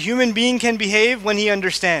 But a human being can behave when he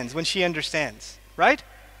understands, when she understands. Right?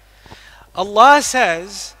 Allah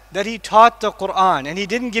says that He taught the Qur'an and He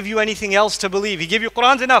didn't give you anything else to believe. He gave you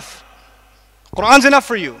Qur'an's enough. Qur'an's enough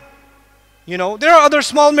for you. There are other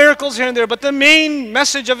small miracles here and there, but the main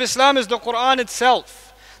message of Islam is the Qur'an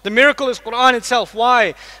itself. The miracle is Qur'an itself.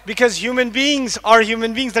 Why? Because human beings are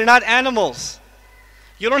human beings. They're not animals.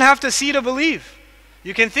 You don't have to see to believe.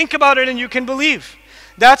 You can think about it and you can believe.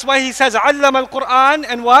 That's why He says, "Allama al-Qur'an,"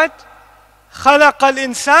 and what? خَلَقَ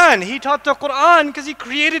الْإِنسَانِ. He taught the Qur'an because He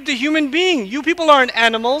created the human being. You people aren't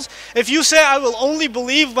animals. If you say, I will only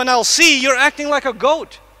believe when I'll see, you're acting like a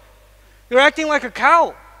goat. You're acting like a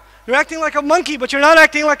cow. You're acting like a monkey, but you're not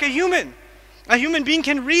acting like a human. A human being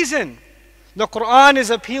can reason. The Qur'an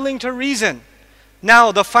is appealing to reason.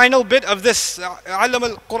 Now, the final bit of this Alam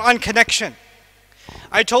al-Qur'an connection.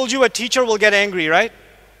 I told you a teacher will get angry, right?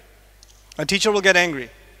 A teacher will get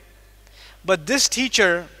angry. But this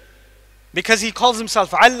teacher, because he calls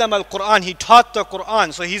himself Allam al-Qur'an, he taught the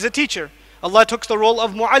Qur'an, so he's a teacher. Allah took the role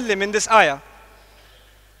of Muallim in this ayah.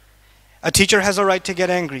 A teacher has a right to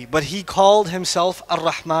get angry, but he called himself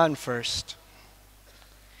Ar-Rahman first.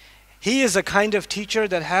 He is a kind of teacher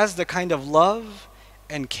that has the kind of love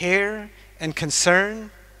and care and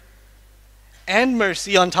concern and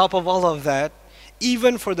mercy on top of all of that,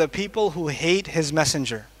 even for the people who hate His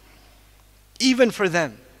messenger. Even for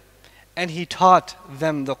them. And He taught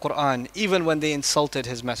them the Qur'an even when they insulted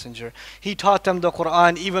His messenger. He taught them the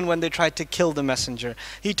Qur'an even when they tried to kill the messenger.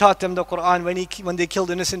 He taught them the Qur'an when they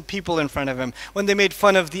killed innocent people in front of Him, when they made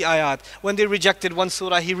fun of the ayat, when they rejected one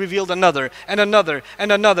surah, He revealed another and another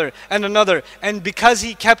and another and another. And because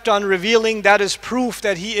He kept on revealing, that is proof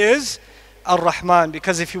that He is Ar-Rahman.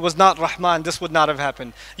 Because if He was not Rahman, this would not have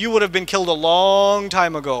happened. You would have been killed a long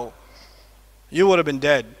time ago. You would have been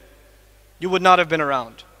dead. You would not have been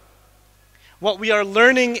around. What we are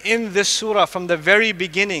learning in this surah from the very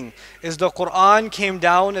beginning is the Qur'an came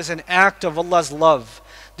down as an act of Allah's love.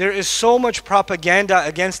 There is so much propaganda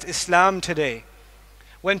against Islam today.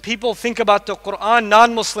 When people think about the Qur'an,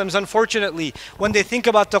 non-Muslims, unfortunately, when they think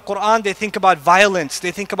about the Qur'an, they think about violence,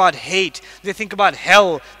 they think about hate, they think about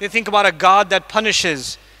hell, they think about a God that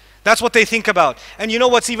punishes. That's what they think about. And you know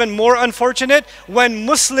what's even more unfortunate? When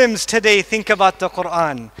Muslims today think about the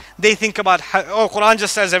Quran, they think about, oh, Quran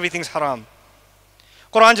just says everything's haram.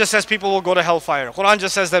 Quran just says people will go to hellfire. Quran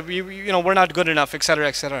just says that we're not good enough, etc.,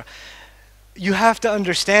 etc. You have to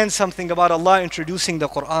understand something about Allah introducing the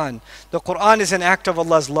Quran. The Quran is an act of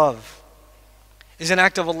Allah's love, is an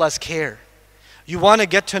act of Allah's care. You want to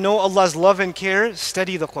get to know Allah's love and care?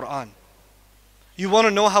 Study the Quran. You want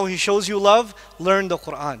to know how He shows you love? Learn the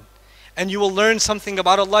Quran. And you will learn something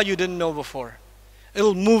about Allah you didn't know before.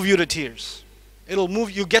 It'll move you to tears. It'll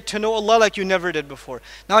move you, get to know Allah like you never did before.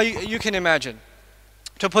 Now you can imagine,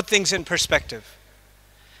 to put things in perspective.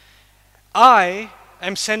 I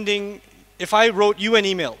am sending, if I wrote you an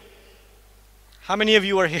email, how many of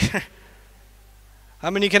you are here? How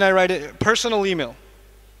many can I write a personal email?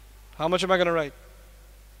 How much am I going to write?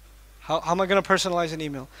 How am I going to personalize an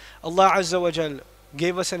email? Allah Azza wa Jal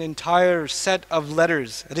gave us an entire set of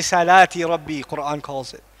letters. Risalati Rabbi, Quran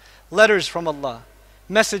calls it. Letters from Allah,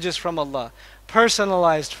 messages from Allah,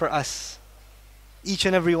 personalized for us. Each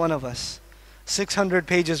and every one of us. 600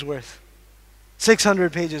 pages worth.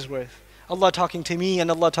 600 pages worth. Allah talking to me and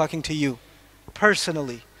Allah talking to you.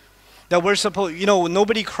 Personally. That we're supposed,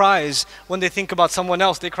 nobody cries when they think about someone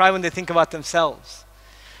else. They cry when they think about themselves.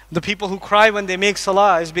 The people who cry when they make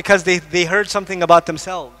salah is because they heard something about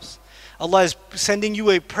themselves. Allah is sending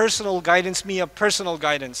you a personal guidance, me a personal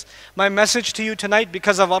guidance. My message to you tonight,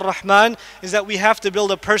 because of Ar-Rahman, is that we have to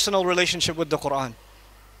build a personal relationship with the Quran.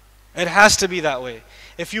 It has to be that way.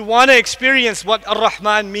 If you want to experience what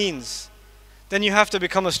Ar-Rahman means, then you have to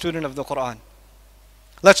become a student of the Quran.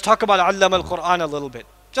 Let's talk about Allama al-Quran a little bit.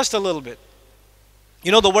 Just a little bit.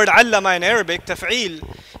 You know the word allama in Arabic, taf'il,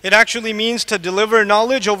 it actually means to deliver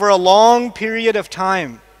knowledge over a long period of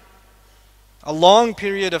time. A long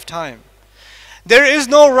period of time. There is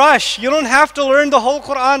no rush. You don't have to learn the whole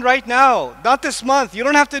Quran right now. Not this month. You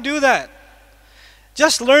don't have to do that.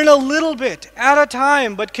 Just learn a little bit at a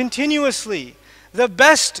time, but continuously. The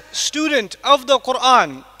best student of the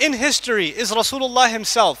Quran in history is Rasulullah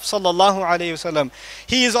himself, sallallahu alayhi wasallam.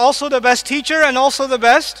 He is also the best teacher and also the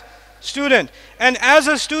best student. And as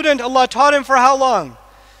a student, Allah taught him for how long?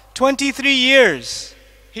 23 years.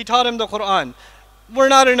 He taught him the Quran. We're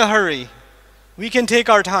not in a hurry. We can take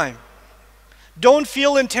our time. Don't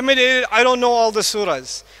feel intimidated. I don't know all the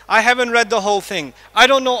surahs. I haven't read the whole thing. I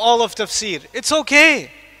don't know all of tafsir. It's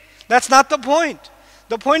okay. That's not the point.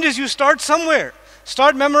 The point is you start somewhere.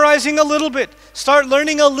 Start memorizing a little bit. Start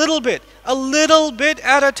learning a little bit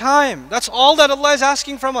at a time. That's all that Allah is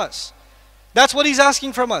asking from us. That's what He's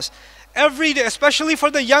asking from us. Every day, especially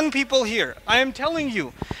for the young people here, I am telling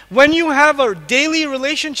you, when you have a daily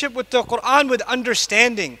relationship with the Quran with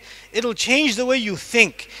understanding, it'll change the way you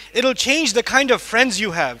think. It'll change the kind of friends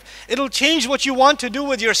you have. It'll change what you want to do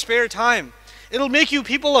with your spare time. It'll make you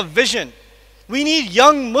people of vision. We need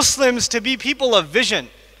young Muslims to be people of vision.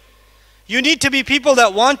 You need to be people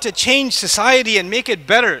that want to change society and make it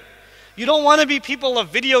better. You don't want to be people of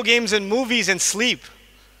video games and movies and sleep.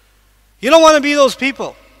 You don't want to be those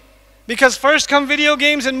people. Because first come video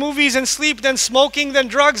games and movies and sleep, then smoking, then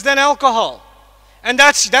drugs, then alcohol. And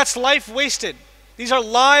that's life wasted. These are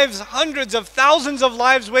lives, hundreds of thousands of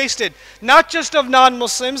lives wasted. Not just of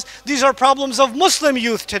non-Muslims, these are problems of Muslim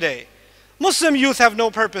youth today. Muslim youth have no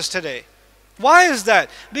purpose today. Why is that?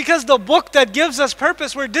 Because the book that gives us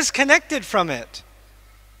purpose, we're disconnected from it.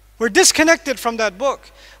 We're disconnected from that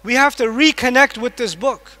book. We have to reconnect with this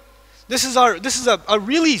book. This is a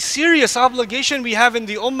really serious obligation we have in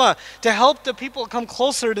the ummah to help the people come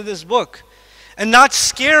closer to this book and not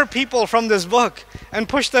scare people from this book and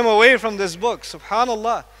push them away from this book.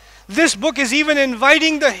 Subhanallah. This book is even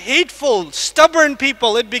inviting the hateful, stubborn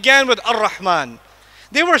people. It began with Ar-Rahman.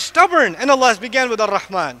 They were stubborn and Allah began with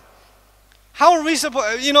Ar-Rahman. How are we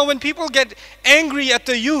supposed, when people get angry at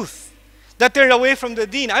the youth that they're away from the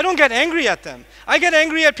deen, I don't get angry at them. I get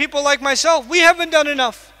angry at people like myself. We haven't done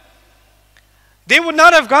enough. They would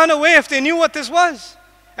not have gone away if they knew what this was.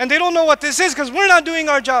 And they don't know what this is because we're not doing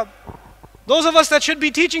our job. Those of us that should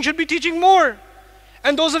be teaching more.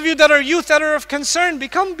 And those of you that are youth that are of concern,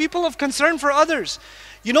 become people of concern for others.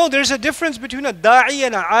 There's a difference between a da'i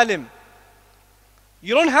and a alim.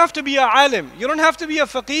 You don't have to be a alim. You don't have to be a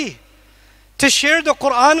faqih to share the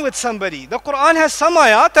Quran with somebody. The Quran has some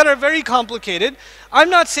ayat that are very complicated. I'm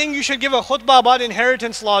not saying you should give a khutbah about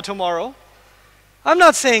inheritance law tomorrow. I'm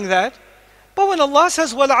not saying that. But when Allah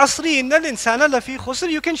says, وَالْعَصْرِ إِنَّ الْإِنسَانَ لَفِي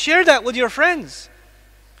خُسْرٍ, you can share that with your friends.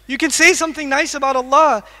 You can say something nice about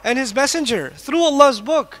Allah and His Messenger through Allah's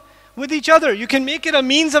book with each other. You can make it a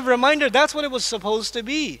means of reminder. That's what it was supposed to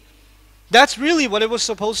be. That's really what it was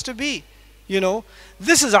supposed to be.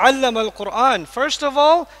 This is allama al-Qur'an. First of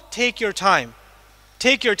all, take your time.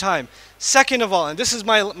 Take your time. Second of all, and this is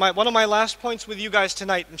one of my last points with you guys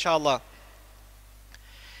tonight, inshallah.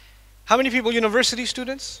 How many people university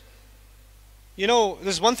students?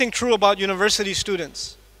 There's one thing true about university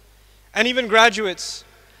students and even graduates.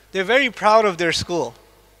 They're very proud of their school.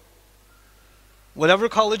 Whatever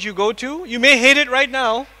college you go to, you may hate it right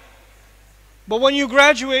now, but when you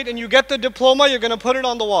graduate and you get the diploma, you're going to put it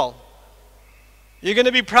on the wall. You're going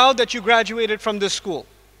to be proud that you graduated from this school.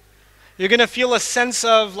 You're going to feel a sense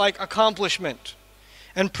of accomplishment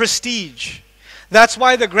and prestige. That's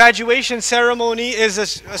why the graduation ceremony is a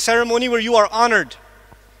ceremony where you are honored.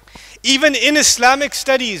 Even in Islamic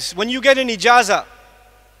studies, when you get an ijazah,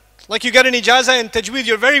 like you get an ijazah in tajweed,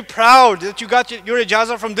 you're very proud that you got your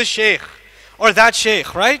ijazah from this sheikh or that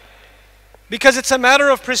sheikh, right? Because it's a matter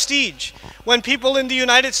of prestige. When people in the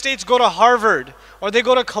United States go to Harvard, or they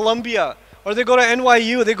go to Columbia, or they go to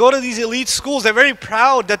NYU, they go to these elite schools, they're very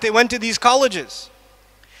proud that they went to these colleges.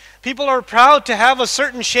 People are proud to have a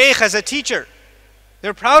certain sheikh as a teacher.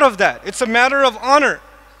 They're proud of that. It's a matter of honor.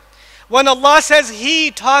 When Allah says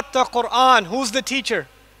He taught the Qur'an, who's the teacher?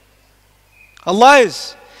 Allah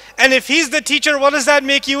is. And if He's the teacher, what does that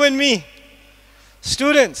make you and me?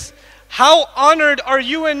 Students, how honored are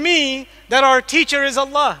you and me that our teacher is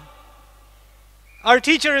Allah? Our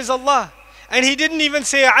teacher is Allah. And He didn't even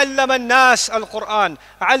say علم الناس القرآن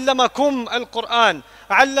علمكم القرآن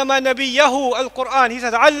علم نبيه القرآن. He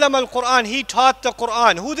said علم القرآن. He taught the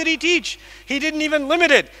Qur'an. Who did He teach? He didn't even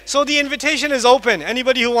limit it. So the invitation is open.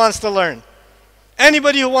 Anybody who wants to learn.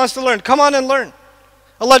 Anybody who wants to learn, come on and learn.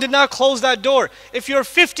 Allah did not close that door. If you're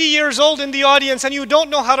 50 years old in the audience and you don't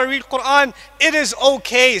know how to read Qur'an, it is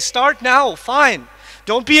okay. Start now, fine.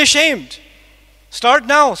 Don't be ashamed. Start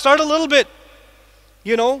now, start a little bit.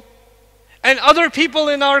 And other people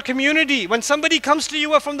in our community, when somebody comes to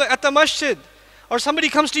you at the masjid, or somebody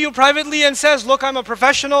comes to you privately and says, look, I'm a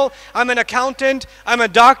professional, I'm an accountant, I'm a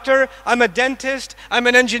doctor, I'm a dentist, I'm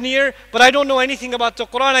an engineer, but I don't know anything about the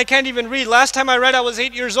Quran, I can't even read. Last time I read, I was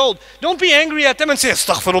 8 years old. Don't be angry at them and say,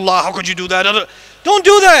 astaghfirullah, how could you do that? Don't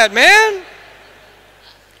do that, man.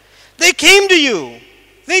 They came to you.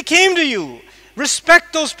 They came to you.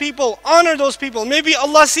 Respect those people, honor those people. Maybe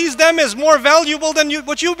Allah sees them as more valuable than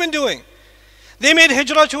what you've been doing. They made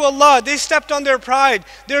hijrah to Allah. They stepped on their pride.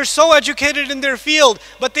 They're so educated in their field,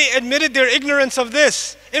 but they admitted their ignorance of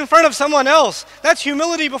this in front of someone else. That's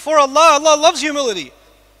humility before Allah. Allah loves humility.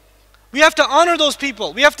 We have to honor those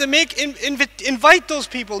people. We have to invite those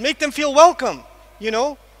people, make them feel welcome.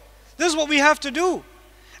 This is what we have to do.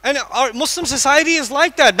 And our Muslim society is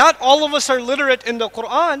like that. Not all of us are literate in the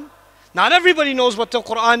Quran. Not everybody knows what the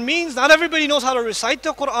Quran means. Not everybody knows how to recite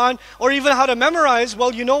the Quran or even how to memorize.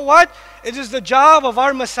 Well, you know what? It is the job of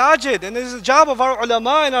our masajid, and it is the job of our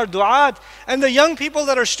ulama and our du'at and the young people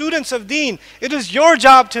that are students of deen. It is your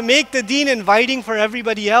job to make the deen inviting for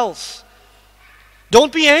everybody else.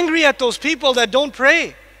 Don't be angry at those people that don't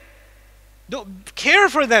pray. Don't care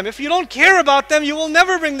for them. If you don't care about them, you will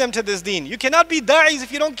never bring them to this deen. You cannot be da'is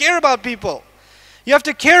if you don't care about people. You have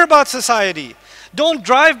to care about society. Don't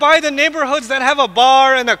drive by the neighborhoods that have a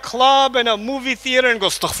bar and a club and a movie theater and go,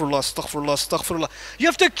 astaghfirullah, astaghfirullah, astaghfirullah. You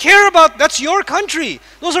have to care about, that's your country.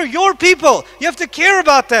 Those are your people. You have to care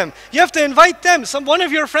about them. You have to invite them. One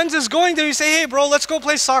of your friends is going there, you say, hey bro, let's go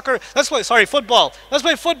play soccer. Football. Let's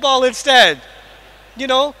play football instead.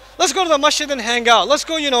 Let's go to the masjid and hang out. Let's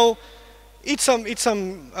go, eat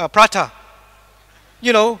some prata.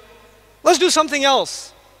 Let's do something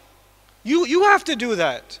else. You have to do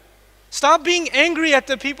that. Stop being angry at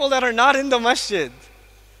the people that are not in the masjid.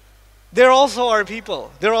 They're also our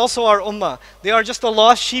people. They're also our ummah. They are just the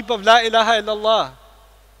lost sheep of La ilaha illallah.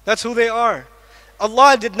 That's who they are.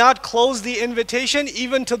 Allah did not close the invitation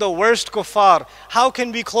even to the worst kuffar. How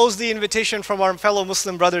can we close the invitation from our fellow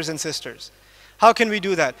Muslim brothers and sisters? How can we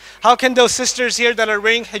do that? How can those sisters here that are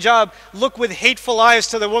wearing hijab look with hateful eyes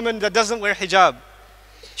to the woman that doesn't wear hijab?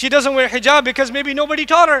 She doesn't wear hijab because maybe nobody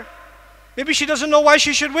taught her. Maybe she doesn't know why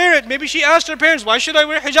she should wear it. Maybe she asked her parents, why should I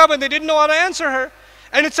wear hijab? And they didn't know how to answer her.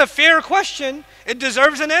 And it's a fair question. It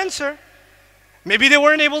deserves an answer. Maybe they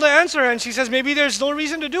weren't able to answer her and she says, maybe there's no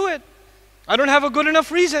reason to do it. I don't have a good enough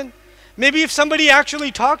reason. Maybe if somebody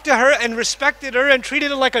actually talked to her and respected her and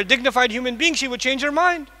treated her like a dignified human being, she would change her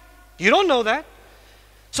mind. You don't know that.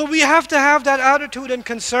 So we have to have that attitude and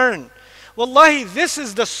concern. Wallahi, this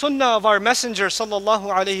is the sunnah of our Messenger sallallahu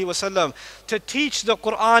alaihi wasallam, to teach the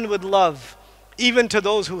Quran with love, even to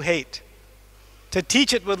those who hate. To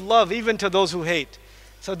teach it with love, even to those who hate.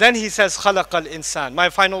 So then he says, خَلَقَ الْإِنسان. My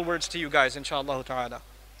final words to you guys, inshallah ta'ala.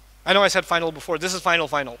 I know I said final before. This is final.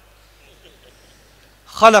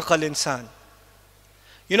 خَلَقَ الْإِنسَانِ.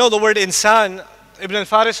 You know the word insan, Ibn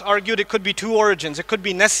al-Faris argued it could be two origins. It could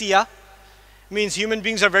be nasiya, means human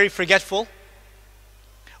beings are very forgetful.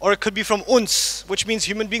 Or it could be from uns, which means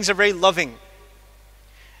human beings are very loving.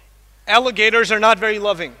 Alligators are not very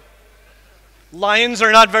loving. Lions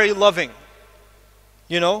are not very loving.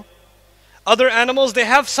 You know? Other animals, they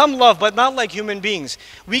have some love, but not like human beings.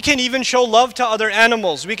 We can even show love to other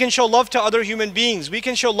animals. We can show love to other human beings. We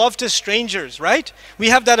can show love to strangers, right? We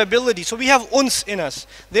have that ability. So we have uns in us.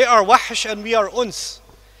 They are wahsh and we are uns.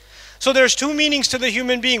 So there's two meanings to the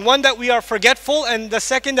human being. One, that we are forgetful, and the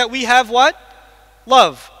second, that we have what?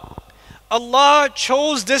 Love. Allah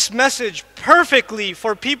chose this message perfectly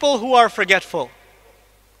for people who are forgetful.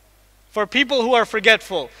 For people who are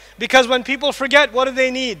forgetful. Because when people forget, what do they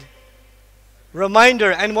need?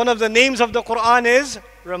 Reminder. And one of the names of the Quran is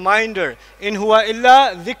reminder. In huwa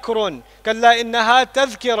illa dhikrun. Kalla innaha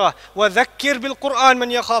tadhkira. Wa dhakkir bil Quran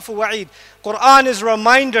man yakhafu wa'id. Quran is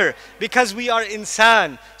reminder because we are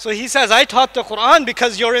insan. So he says, I taught the Quran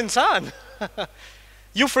because you're insan.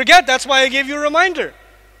 You forget, that's why I gave you a reminder.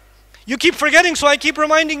 You keep forgetting, so I keep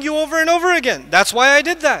reminding you over and over again. That's why I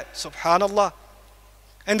did that. Subhanallah.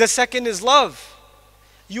 And the second is love.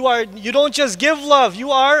 You don't just give love,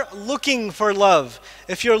 you are looking for love.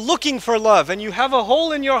 If you're looking for love and you have a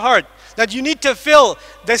hole in your heart that you need to fill,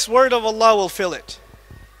 this word of Allah will fill it.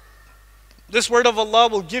 This word of Allah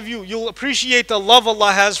will give you, you'll appreciate the love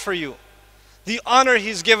Allah has for you, the honor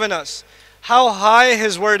He's given us, how high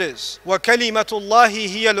His word is. وَكَلِمَةُ اللَّهِ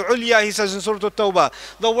هِيَ الْعُلْيَا, He says in Surah At-Tawbah.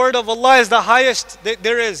 The word of Allah is the highest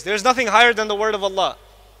there is. There's nothing higher than the word of Allah.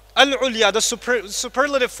 Al-Ulya, the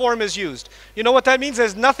superlative form is used. You know what that means?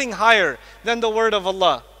 There's nothing higher than the word of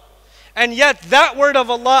Allah. And yet that word of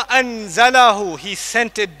Allah, anzalahu, He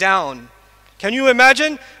sent it down. Can you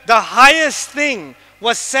imagine? The highest thing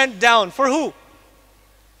was sent down. For who?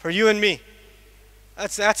 For you and me.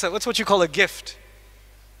 That's what you call a gift.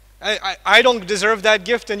 I don't deserve that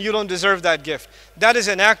gift and you don't deserve that gift. That is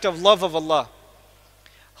an act of love of Allah.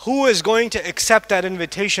 Who is going to accept that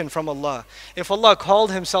invitation from Allah? If Allah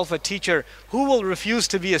called Himself a teacher, who will refuse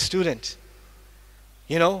to be a student?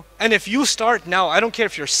 You know? And if you start now, I don't care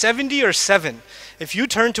if you're 70 or 7, if you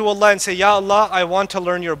turn to Allah and say, Ya Allah, I want to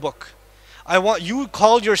learn your book. You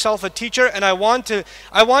called yourself a teacher and I want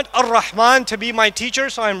Ar-Rahman to be my teacher,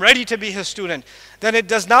 so I'm ready to be his student. Then it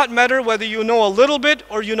does not matter whether you know a little bit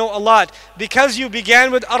or you know a lot. Because you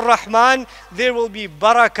began with Ar-Rahman, there will be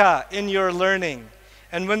barakah in your learning.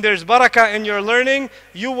 And when there's barakah in your learning,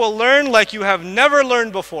 you will learn like you have never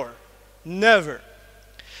learned before. Never.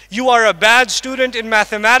 You are a bad student in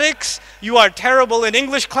mathematics, you are terrible in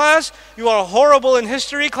English class, you are horrible in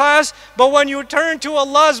history class, but when you turn to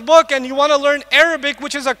Allah's book and you want to learn Arabic,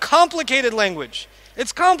 which is a complicated language,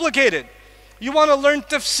 it's complicated. You want to learn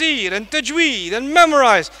tafsir and tajweed and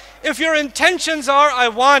memorize. If your intentions are, I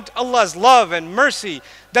want Allah's love and mercy,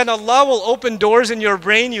 then Allah will open doors in your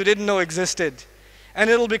brain you didn't know existed. And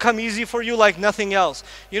it'll become easy for you like nothing else.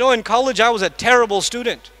 You know, in college I was a terrible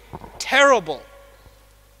student. Terrible.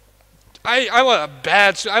 I was a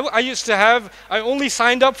bad student. I only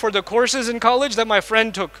signed up for the courses in college that my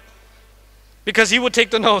friend took, because he would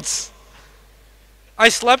take the notes. I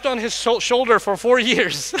slept on his shoulder for 4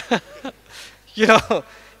 years. You know,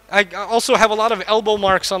 I also have a lot of elbow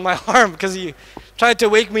marks on my arm because he tried to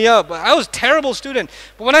wake me up. I was a terrible student.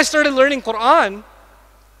 But when I started learning Quran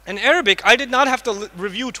and Arabic, I did not have to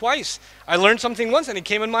review twice. I learned something once and it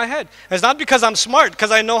came in my head. It's not because I'm smart,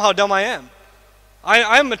 because I know how dumb I am.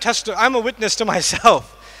 I'm a witness to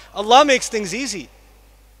myself. Allah makes things easy.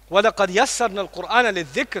 وَلَقَدْ يَسَّرْنَا الْقُرْآنَ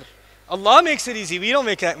لِلذِّكْرِ. Allah makes it easy. We don't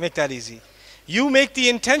make that easy. You make the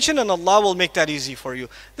intention and Allah will make that easy for you.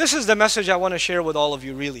 This is the message I want to share with all of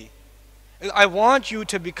you, really. I want you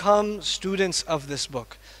to become students of this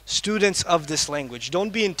book, students of this language.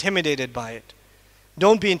 Don't be intimidated by it.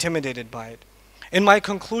 Don't be intimidated by it. In my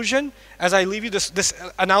conclusion, as I leave you this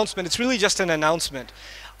announcement, it's really just an announcement.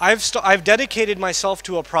 I've dedicated myself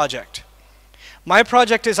to a project. My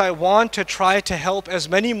project is I want to try to help as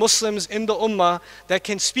many Muslims in the Ummah that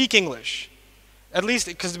can speak English. At least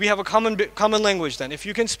because we have a common language then. If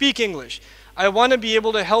you can speak English, I want to be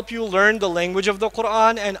able to help you learn the language of the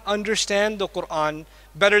Quran and understand the Quran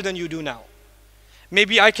better than you do now.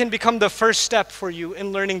 Maybe I can become the first step for you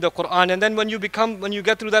in learning the Quran, and then when you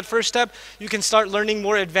get through that first step, you can start learning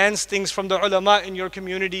more advanced things from the ulama in your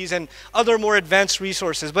communities and other more advanced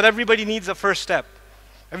resources. But everybody needs a first step.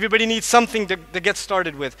 Everybody needs something to get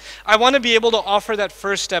started with. I want to be able to offer that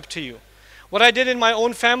first step to you. What I did in my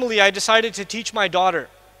own family, I decided to teach my daughter.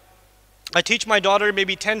 I teach my daughter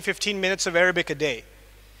maybe 10, 15 minutes of Arabic a day.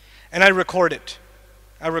 And I record it.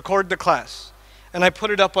 I record the class, and I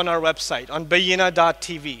put it up on our website, on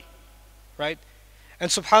bayyinah.tv, right? And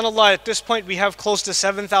subhanAllah, at this point we have close to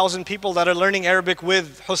 7,000 people that are learning Arabic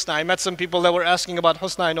with Husna. I met some people that were asking about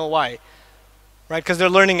Husna, I know why, right? Because they're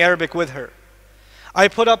learning Arabic with her. I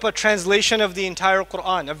put up a translation of the entire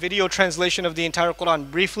Quran, a video translation of the entire Quran,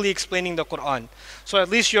 briefly explaining the Quran. So at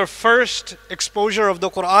least your first exposure of the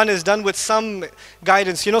Quran is done with some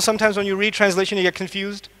guidance. You know, sometimes when you read translation you get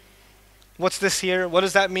confused. What's this here? What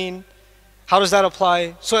does that mean? How does that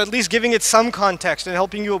apply? So at least giving it some context and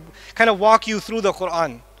helping you kind of walk you through the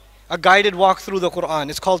Quran. A guided walk through the Quran.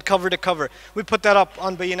 It's called Cover to Cover. We put that up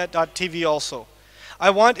on bayyinah.tv also. I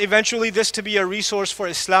want eventually this to be a resource for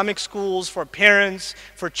Islamic schools, for parents,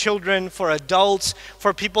 for children, for adults,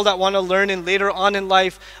 for people that want to learn in later on in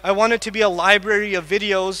life. I want it to be a library of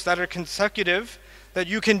videos that are consecutive, that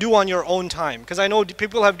you can do on your own time. Because I know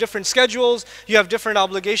people have different schedules, you have different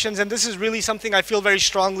obligations, and this is really something I feel very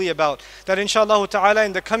strongly about. That inshallah ta'ala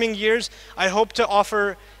in the coming years, I hope to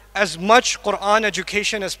offer as much Quran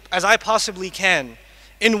education as I possibly can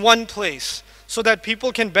in one place, so that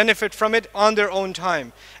people can benefit from it on their own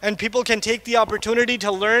time. And people can take the opportunity to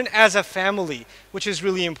learn as a family, which is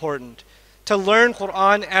really important. To learn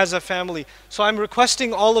Quran as a family. So I'm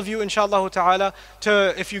requesting all of you, inshallah ta'ala,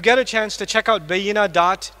 to, if you get a chance, to check out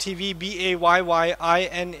bayyinah.tv,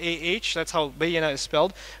 Bayyinah, that's how Bayyinah is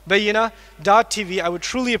spelled, bayyinah.tv. I would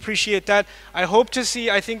truly appreciate that. I hope to see,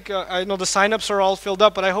 I know the sign-ups are all filled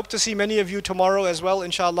up, but I hope to see many of you tomorrow as well,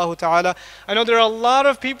 inshallah ta'ala. I know there are a lot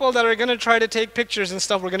of people that are going to try to take pictures and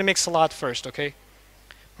stuff. We're going to make salat first, okay?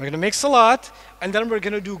 We're going to make salat, and then we're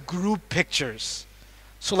going to do group pictures.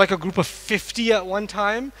 So like a group of 50 at one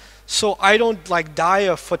time, so I don't like die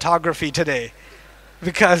of photography today,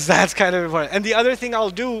 because that's kind of important. And the other thing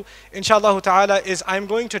I'll do, inshallah ta'ala, is I'm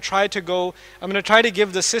going to try to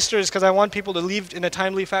give the sisters, because I want people to leave in a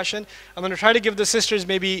timely fashion, I'm going to try to give the sisters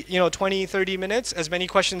maybe 20, 30 minutes, as many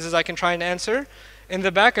questions as I can try and answer in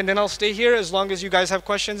the back, and then I'll stay here as long as you guys have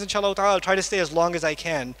questions, inshallah ta'ala. I'll try to stay as long as I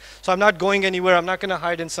can. So I'm not going anywhere, I'm not going to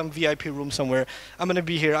hide in some VIP room somewhere. I'm going to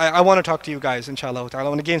be here. I want to talk to you guys, inshallah ta'ala. I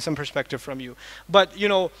want to gain some perspective from you. But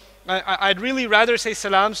I'd really rather say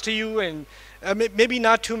salams to you, and maybe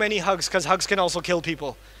not too many hugs, because hugs can also kill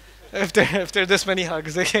people. If there are this many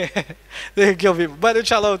hugs, they can kill people. But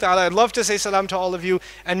inshallah ta'ala, I'd love to say salam to all of you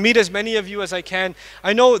and meet as many of you as I can.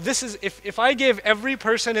 I know this is, if I gave every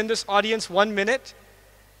person in this audience 1 minute,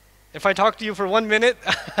 if I talk to you for 1 minute,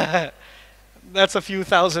 that's a few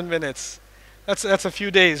thousand minutes. That's a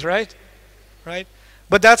few days, right? Right?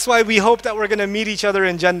 But that's why we hope that we're going to meet each other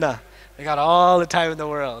in Jannah. We got all the time in the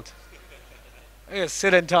world. Just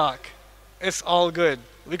sit and talk. It's all good.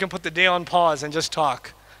 We can put the day on pause and just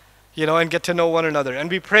talk, and get to know one another. And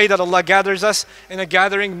we pray that Allah gathers us in a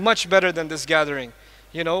gathering much better than this gathering.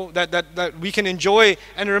 That we can enjoy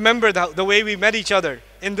and remember the way we met each other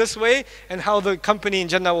in this way, and how the company in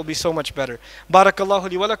Jannah will be so much better.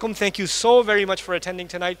 Barakallahu li wa lakum. Thank you so very much for attending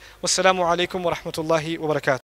tonight. Wassalamu alaikum wa rahmatullahi wa barakatuh.